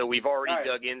 And so we've already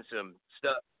dug in some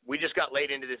stuff. We just got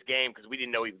late into this game because we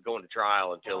didn't know he was going to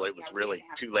trial until it was really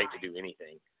too late to do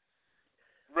anything.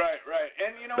 Right.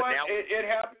 And you know what? It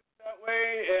happens that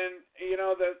way. And,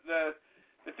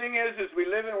 the thing is we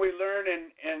live and we learn,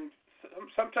 and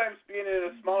sometimes being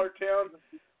in a smaller town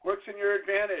works in your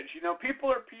advantage. People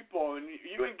are people, and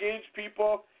you engage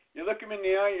people, you look them in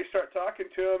the eye, you start talking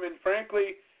to them, and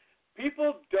frankly,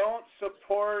 people don't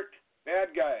support bad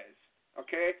guys,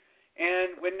 okay?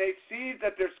 And when they see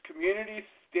that there's communities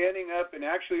standing up and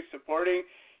actually supporting,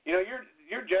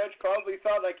 your judge probably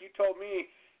thought, like you told me,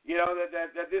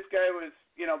 that this guy was,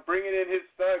 bringing in his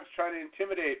thugs, trying to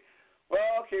intimidate.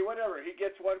 Well, okay, whatever. He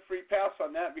gets one free pass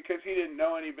on that because he didn't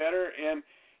know any better, and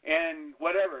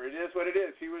whatever. It is what it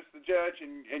is. He was the judge,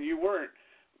 and you weren't.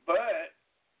 But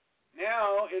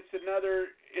now it's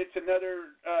another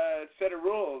set of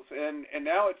rules, and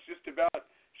now it's just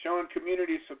about showing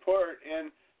community support.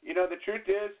 And the truth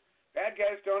is, bad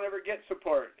guys don't ever get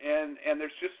support, and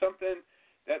there's just something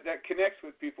that connects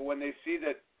with people when they see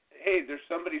that, hey, there's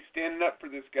somebody standing up for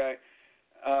this guy.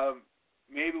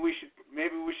 Maybe we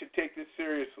should take this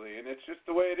seriously, and it's just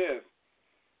the way it is.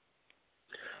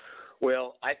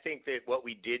 Well, I think that what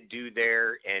we did do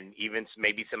there, and even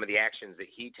maybe some of the actions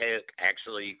that he took,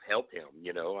 actually helped him.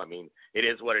 I mean, it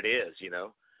is what it is.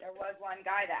 There was one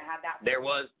guy that had that.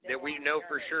 We know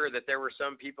for sure that there were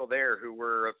some people there who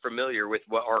were familiar with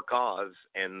our cause,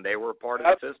 and they were part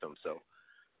of the system. So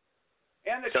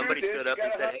and somebody stood up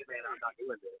and said, "Hey, man, I'm not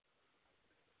doing this."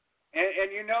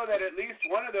 And you know that at least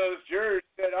one of those jurors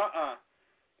said,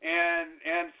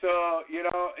 and so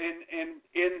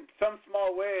in some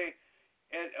small way,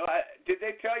 did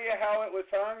they tell you how it was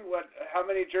hung? How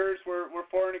many jurors were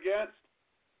for and against?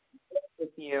 With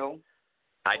you.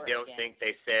 I don't think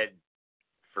they said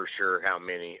for sure how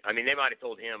many. I mean, they might have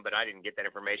told him, but I didn't get that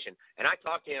information. And I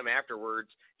talked to him afterwards.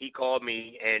 He called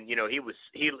me, and he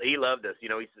loved us. He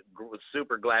was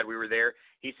super glad we were there.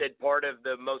 He said part of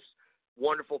the most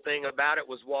wonderful thing about it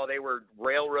was while they were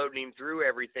railroading him through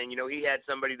everything, he had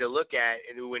somebody to look at,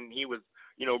 and when he was,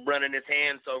 running his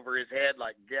hands over his head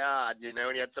like God, and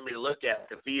he had somebody to look at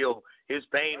to feel his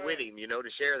pain with him,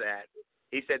 to share that.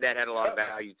 He said that had a lot of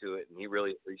value to it, and he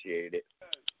really appreciated it.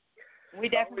 We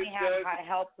definitely have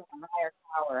help from a higher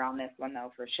power on this one,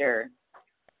 though, for sure.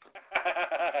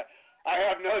 I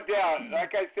have no doubt.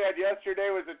 Like I said,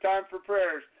 yesterday was a time for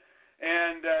prayers,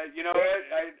 and you know what?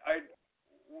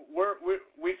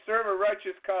 We serve a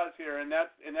righteous cause here, and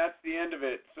that's the end of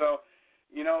it. So,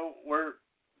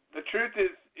 the truth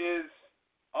is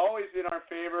always in our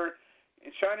favor,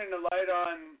 and shining the light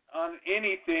on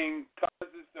anything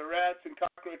causes the rats and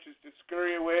cockroaches to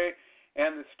scurry away,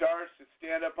 and the stars to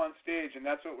stand up on stage, and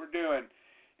that's what we're doing.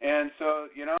 And so,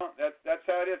 that's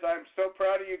how it is. I'm so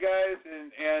proud of you guys,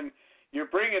 and you're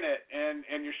bringing it, and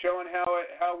you're showing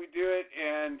how we do it.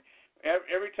 And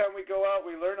every time we go out,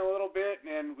 we learn a little bit,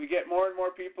 and we get more and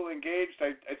more people engaged.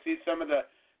 I see some of the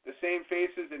same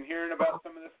faces and hearing about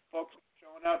some of the folks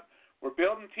showing up. We're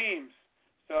building teams.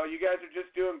 So you guys are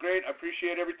just doing great. I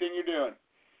appreciate everything you're doing.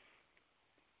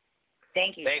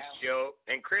 Thank you. Thanks, Joe.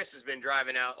 And Chris has been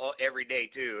driving out every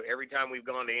day, too. Every time we've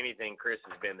gone to anything, Chris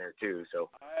has been there, too.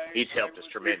 So he's helped us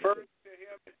tremendously. To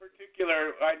him in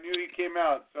particular, I knew he came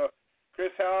out. So,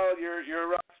 Chris Howell, you're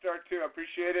a rock star, too. I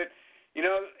appreciate it.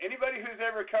 Anybody who's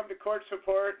ever come to court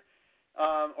support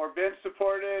or been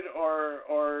supported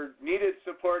or needed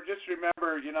support, just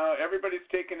remember, everybody's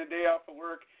taking a day off of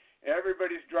work.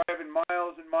 Everybody's driving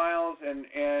miles and miles, and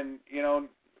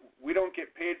we don't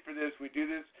get paid for this. We do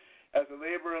this as a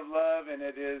labor of love, and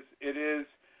it is,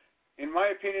 in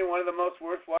my opinion, one of the most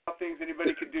worthwhile things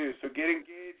anybody could do. So get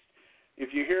engaged.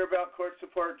 If you hear about court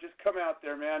support, just come out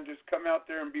there, man. Just come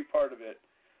out there and be part of it.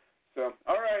 So,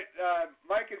 all right,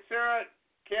 Mike and Sarah,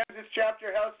 Kansas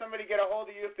chapter, how does somebody get a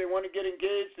hold of you if they want to get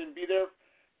engaged and be there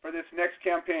for this next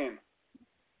campaign?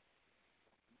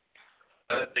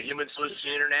 The Human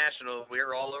Solution International,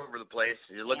 we're all over the place.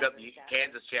 You look up the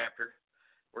Kansas chapter.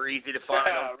 We're easy to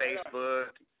find on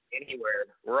Facebook.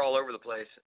 Anywhere. We're all over the place.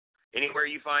 Anywhere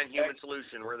you find Human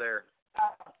Solution, we're there.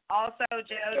 Also,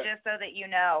 Joe, just so that you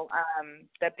know,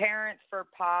 the Parents for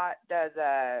Pot does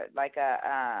a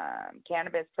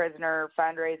cannabis prisoner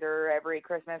fundraiser every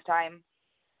Christmas time.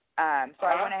 So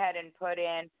I went ahead and put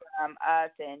in from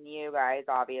us and you guys,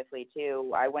 obviously,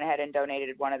 too. I went ahead and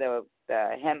donated one of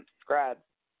the hemp scrubs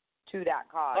to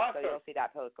that cause. Awesome. So you'll see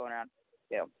that post going around,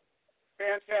 too.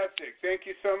 Fantastic. Thank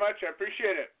you so much. I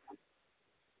appreciate it.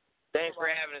 Thanks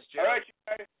for having us, Joe. All right, you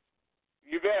guys.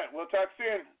 You bet. We'll talk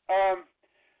soon.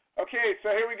 Okay,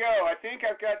 so here we go. I think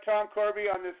I've got Tom Corby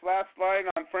on this last line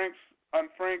on Frank's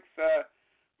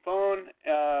phone.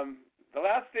 The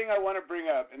last thing I want to bring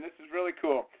up, and this is really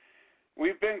cool.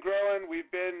 We've been growing.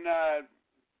 We've been,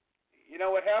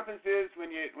 what happens is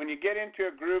when you get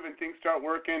into a groove and things start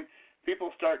working,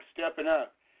 people start stepping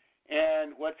up.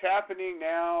 And what's happening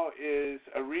now is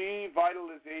a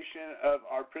revitalization of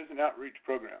our prison outreach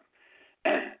program.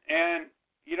 And,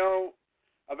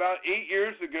 about 8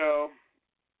 years ago,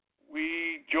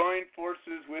 we joined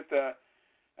forces with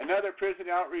another prison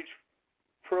outreach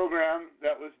program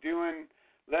that was doing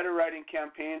letter writing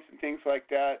campaigns and things like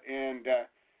that. And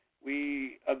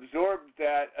we absorbed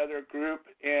that other group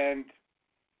and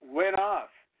went off.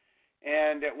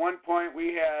 And at one point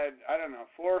we had,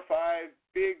 4 or 5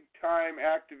 big-time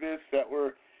activists that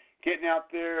were getting out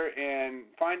there and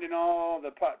finding all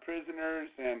the pot prisoners,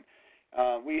 and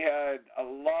we had a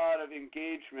lot of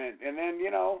engagement. And then,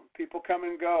 people come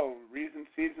and go, reasons,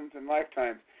 seasons, and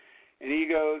lifetimes, and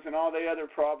egos and all the other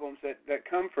problems that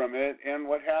come from it. And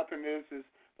what happened is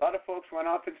a lot of folks went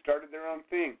off and started their own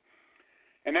thing.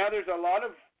 And now there's a lot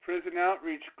of prison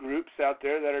outreach groups out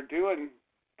there that are doing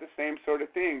the same sort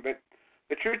of thing. But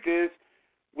the truth is,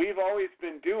 we've always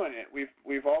been doing it.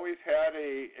 We've always had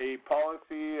a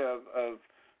policy of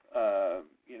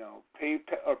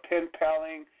pen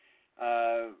paling,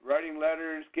 writing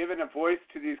letters, giving a voice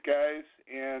to these guys,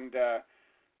 and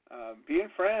being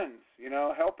friends.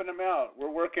 Helping them out. We're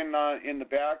working in the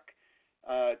back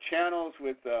channels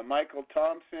with Michael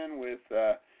Thompson, with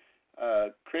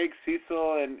Craig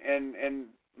Cecil, and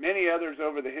many others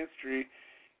over the history.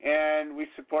 And we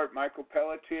support Michael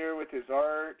Pelletier with his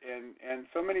art and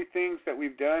so many things that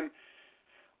we've done.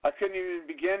 I couldn't even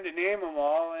begin to name them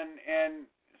all. And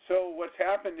so what's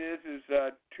happened is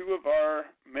 2 of our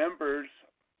members,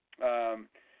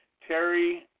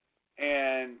 Terry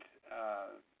and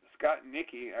Scott and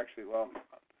Nikki, actually,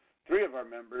 3 of our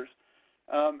members,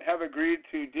 have agreed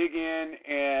to dig in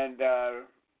and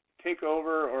take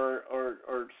over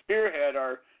or spearhead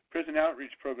our prison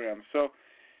outreach program. So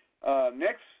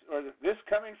this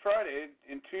coming Friday,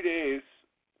 in 2 days,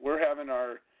 we're having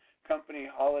our company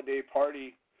holiday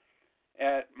party,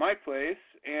 at my place,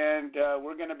 and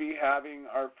we're going to be having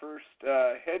our first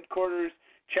headquarters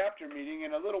chapter meeting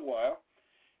in a little while.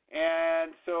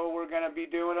 And so we're going to be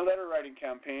doing a letter writing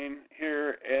campaign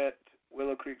here at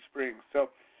Willow Creek Springs. So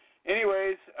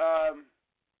anyways,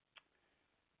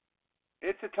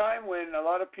 it's a time when a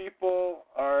lot of people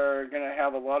are going to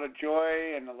have a lot of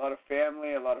joy and a lot of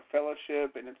family, a lot of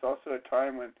fellowship, and it's also a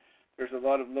time when there's a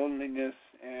lot of loneliness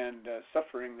and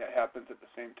suffering that happens at the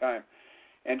same time.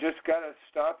 And just got to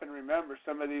stop and remember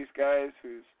some of these guys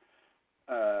who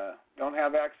don't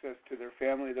have access to their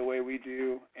family the way we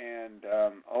do, and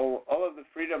all of the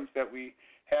freedoms that we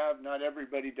have, not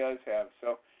everybody does have.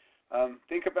 So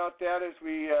think about that as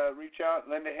we reach out,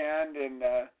 lend a hand, and,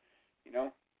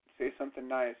 say something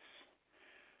nice.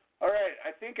 All right,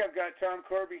 I think I've got Tom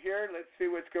Corby here. Let's see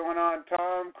what's going on.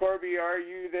 Tom Corby, are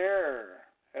you there?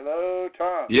 Hello,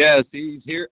 Tom. Yes, he's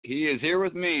here. He is here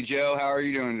with me, Joe. How are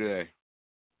you doing today?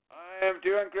 I am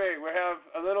doing great. We have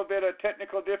a little bit of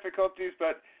technical difficulties,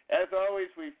 but as always,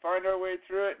 we find our way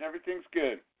through it, and everything's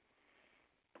good.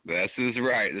 This is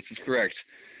right. This is correct.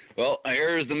 Well,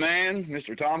 here is the man,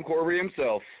 Mr. Tom Corby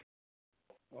himself.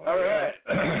 All right.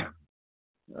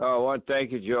 I want to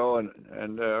thank you, Joe,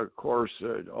 and of course,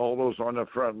 all those on the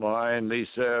front line,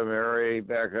 Lisa, Mary,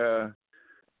 Becca,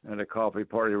 and the Coffee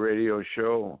Party Radio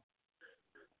Show.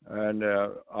 And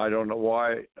I don't know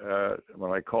why,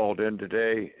 when I called in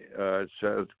today, it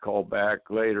says call back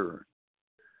later.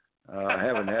 I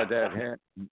haven't had that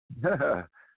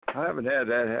I haven't had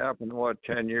that happen,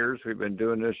 10 years we've been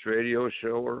doing this radio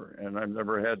show, and I've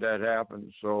never had that happen.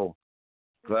 So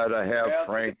glad I have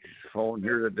Frank's phone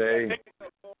here today.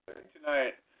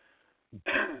 Tonight.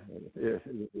 Yeah,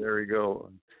 there we go.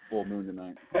 Full moon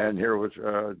tonight. And here was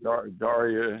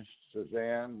Daria,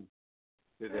 Suzanne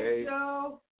today.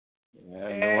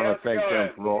 And I want to thank them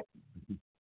for all.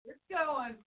 It's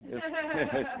going.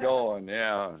 It's going,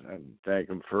 yeah. And thank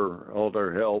them for all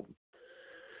their help.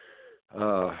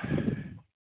 And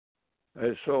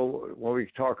so when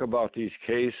we talk about these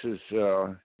cases,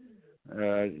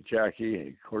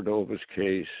 Jackie Cordova's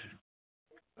case,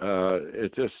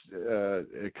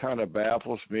 it kind of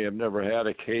baffles me. I've never had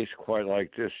a case quite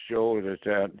like this, Joe,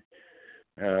 that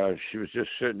she was just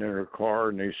sitting in her car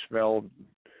and they smelled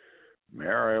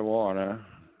marijuana.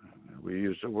 We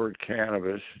use the word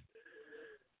cannabis.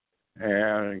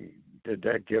 And did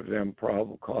that give them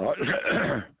probable cause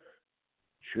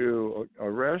to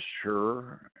arrest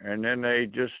her? And then they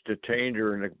just detained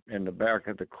her in the back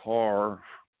of the car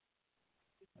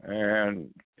and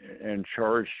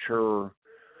charged her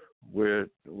with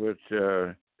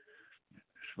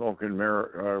smoking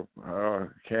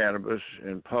cannabis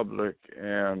in public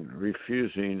and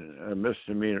refusing a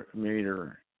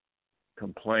misdemeanor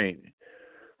complaint.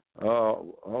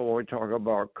 When we talk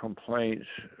about complaints,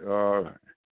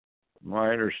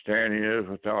 my understanding is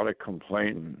without a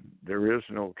complaint, there is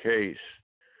no case.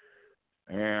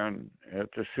 And at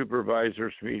the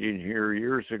supervisors meeting here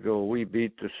years ago, we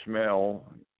beat the smell.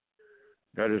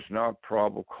 That is not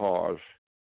probable cause.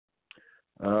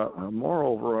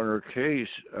 Moreover, on her case,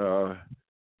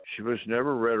 she was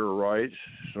never read her rights,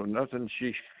 so nothing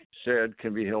she said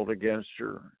can be held against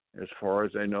her. As far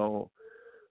as I know,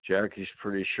 Jackie's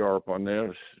pretty sharp on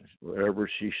this. Whatever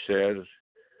she says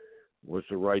was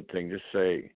the right thing to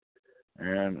say.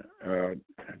 And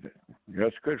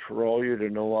that's good for all you to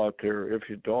know out there. If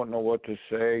you don't know what to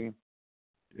say,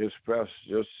 it's best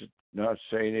just not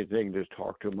say anything. Just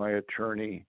talk to my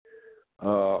attorney.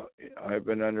 I've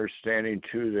been understanding,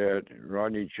 too, that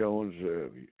Rodney Jones,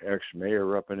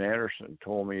 ex-mayor up in Anderson,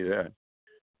 told me that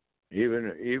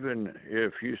even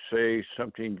if you say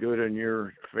something good in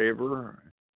your favor,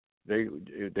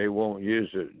 they won't use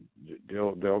it.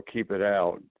 They'll keep it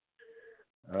out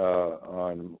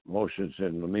on motions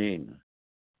in limine.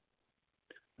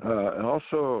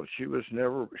 Also, she was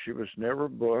never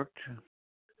booked.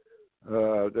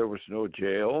 There was no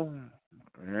jail,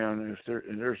 and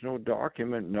there's no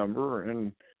document number,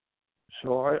 and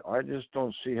so I just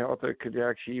don't see how that could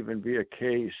actually even be a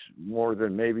case more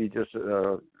than maybe just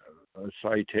a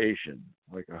citation,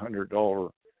 like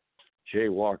 $100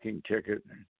 jaywalking ticket.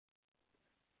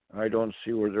 I don't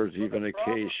see where there's even a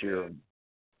case here.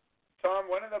 Tom,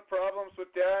 one of the problems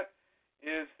with that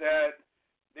is that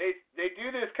they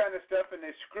do this kind of stuff and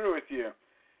they screw with you.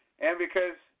 And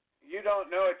because you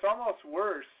don't know, it's almost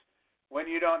worse when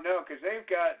you don't know, because they've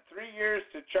got 3 years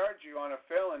to charge you on a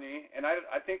felony, and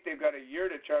I think they've got a year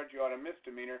to charge you on a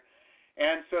misdemeanor.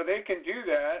 And so they can do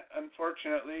that,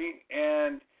 unfortunately,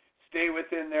 and stay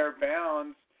within their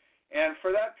bounds. And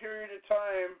for that period of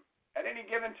time, at any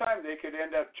given time, they could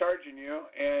end up charging you,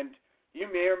 and you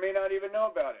may or may not even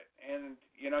know about it. and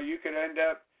you could end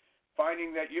up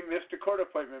finding that you missed a court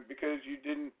appointment because you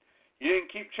didn't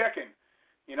keep checking.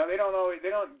 They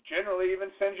don't generally even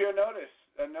send you a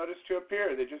notice to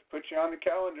appear. They just put you on the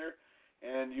calendar,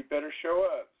 and you better show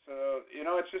up. So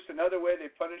it's just another way they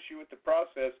punish you with the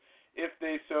process if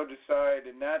they so decide,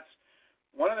 and that's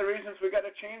one of the reasons we got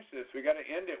to change this. We got to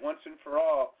end it once and for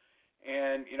all.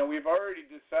 And we've already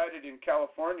decided in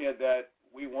California that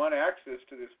we want access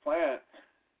to this plant.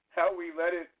 How we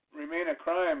let it remain a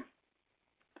crime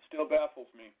still baffles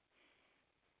me.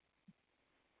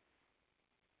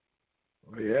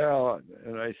 Yeah,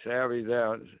 and I savvy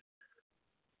that.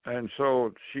 And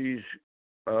so she's,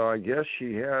 I guess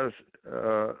she has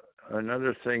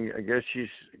another thing. I guess she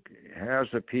has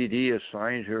a PD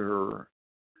assigned to her.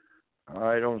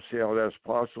 I don't see how that's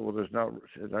possible. I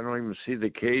don't even see the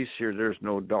case here. There's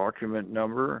no document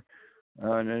number.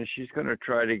 And then she's going to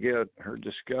try to get her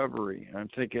discovery. I'm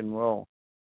thinking, well,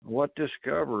 what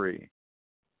discovery?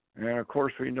 And of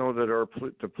course, we know that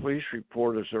the police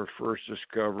report is our first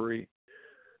discovery.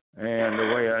 And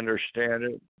the way I understand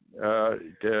it,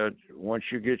 that once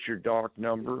you get your doc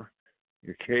number,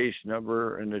 your case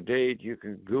number, and the date, you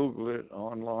can Google it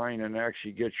online and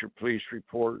actually get your police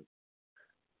report.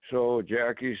 So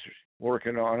Jackie's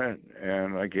working on it.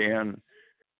 And again,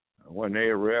 when they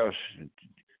arrest,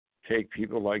 take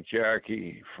people like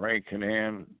Jackie, Frank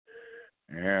Canan,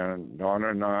 and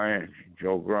Donna and I,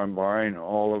 Joe Grumbine,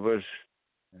 all of us,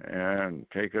 and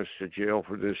take us to jail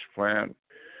for this plant.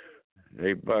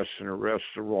 They bust and arrest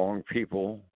the wrong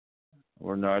people.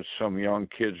 We're not some young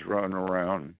kids running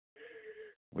around.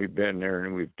 We've been there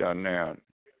and we've done that.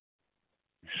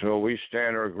 So we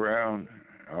stand our ground.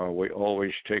 We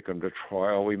always take them to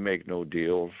trial. We make no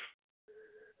deals.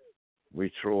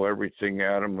 We throw everything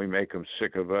at them. We make them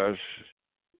sick of us.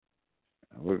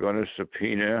 We're going to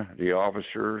subpoena the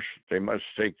officers. They must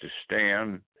take the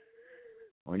stand.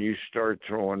 When you start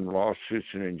throwing lawsuits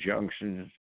and injunctions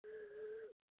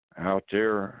out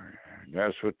there,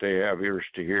 that's what they have ears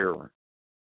to hear.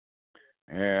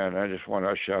 And I just want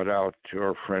to shout out to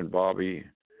our friend Bobby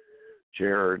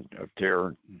Jared up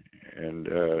there and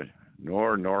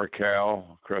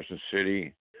NorCal, Crescent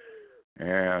City.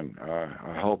 And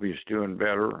I hope he's doing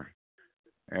better.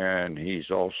 And he's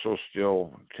also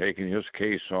still taking his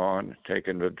case on,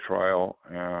 taking the trial,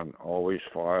 and always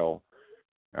file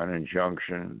an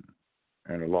injunction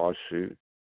and a lawsuit.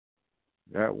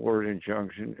 That word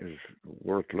injunction is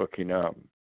worth looking up.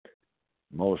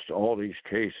 Most all these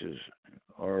cases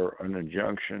are an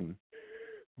injunction,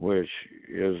 which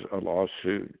is a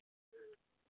lawsuit.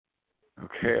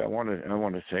 Okay, I want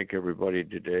to thank everybody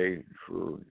today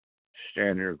for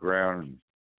standing their ground,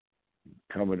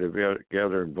 coming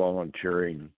together and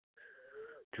volunteering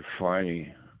to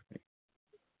finally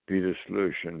be the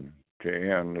solution to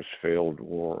end this failed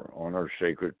war on our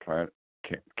sacred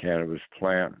cannabis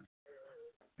plant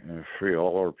and free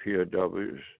all our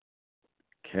POWs.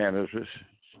 Cannabis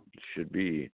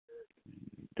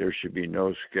there should be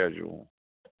no schedule,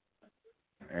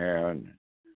 and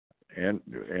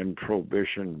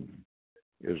prohibition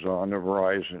is on the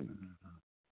horizon.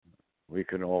 We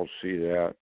can all see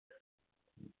that,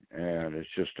 and it's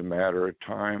just a matter of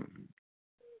time.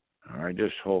 I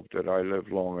just hope that I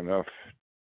live long enough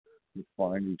to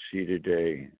finally see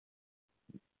today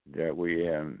that we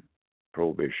end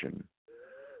prohibition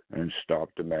and stop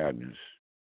the madness.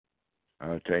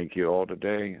 I thank you all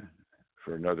today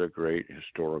for another great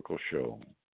historical show,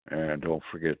 and don't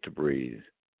forget to breathe.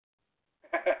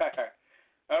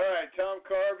 All right, Tom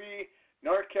Carvey,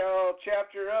 NorCal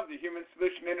chapter of the Human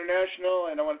Solution International,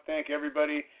 and I want to thank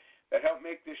everybody that helped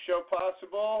make this show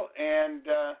possible, and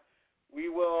we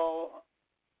will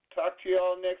talk to you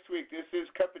all next week. This is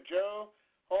Cup of Joe,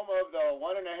 home of the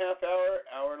 1.5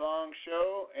 hour-long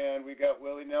show, and we got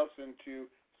Willie Nelson to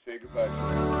say goodbye to.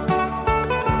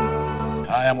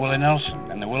 Hi, I'm Willie Nelson,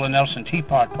 and the Willie Nelson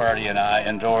Teapot Party and I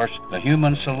endorse the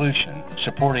Human Solution,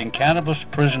 supporting cannabis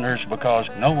prisoners because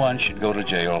no one should go to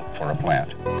jail for a plant.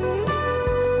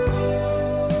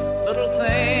 Little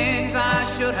things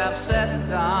I should have said and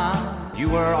done, you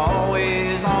were always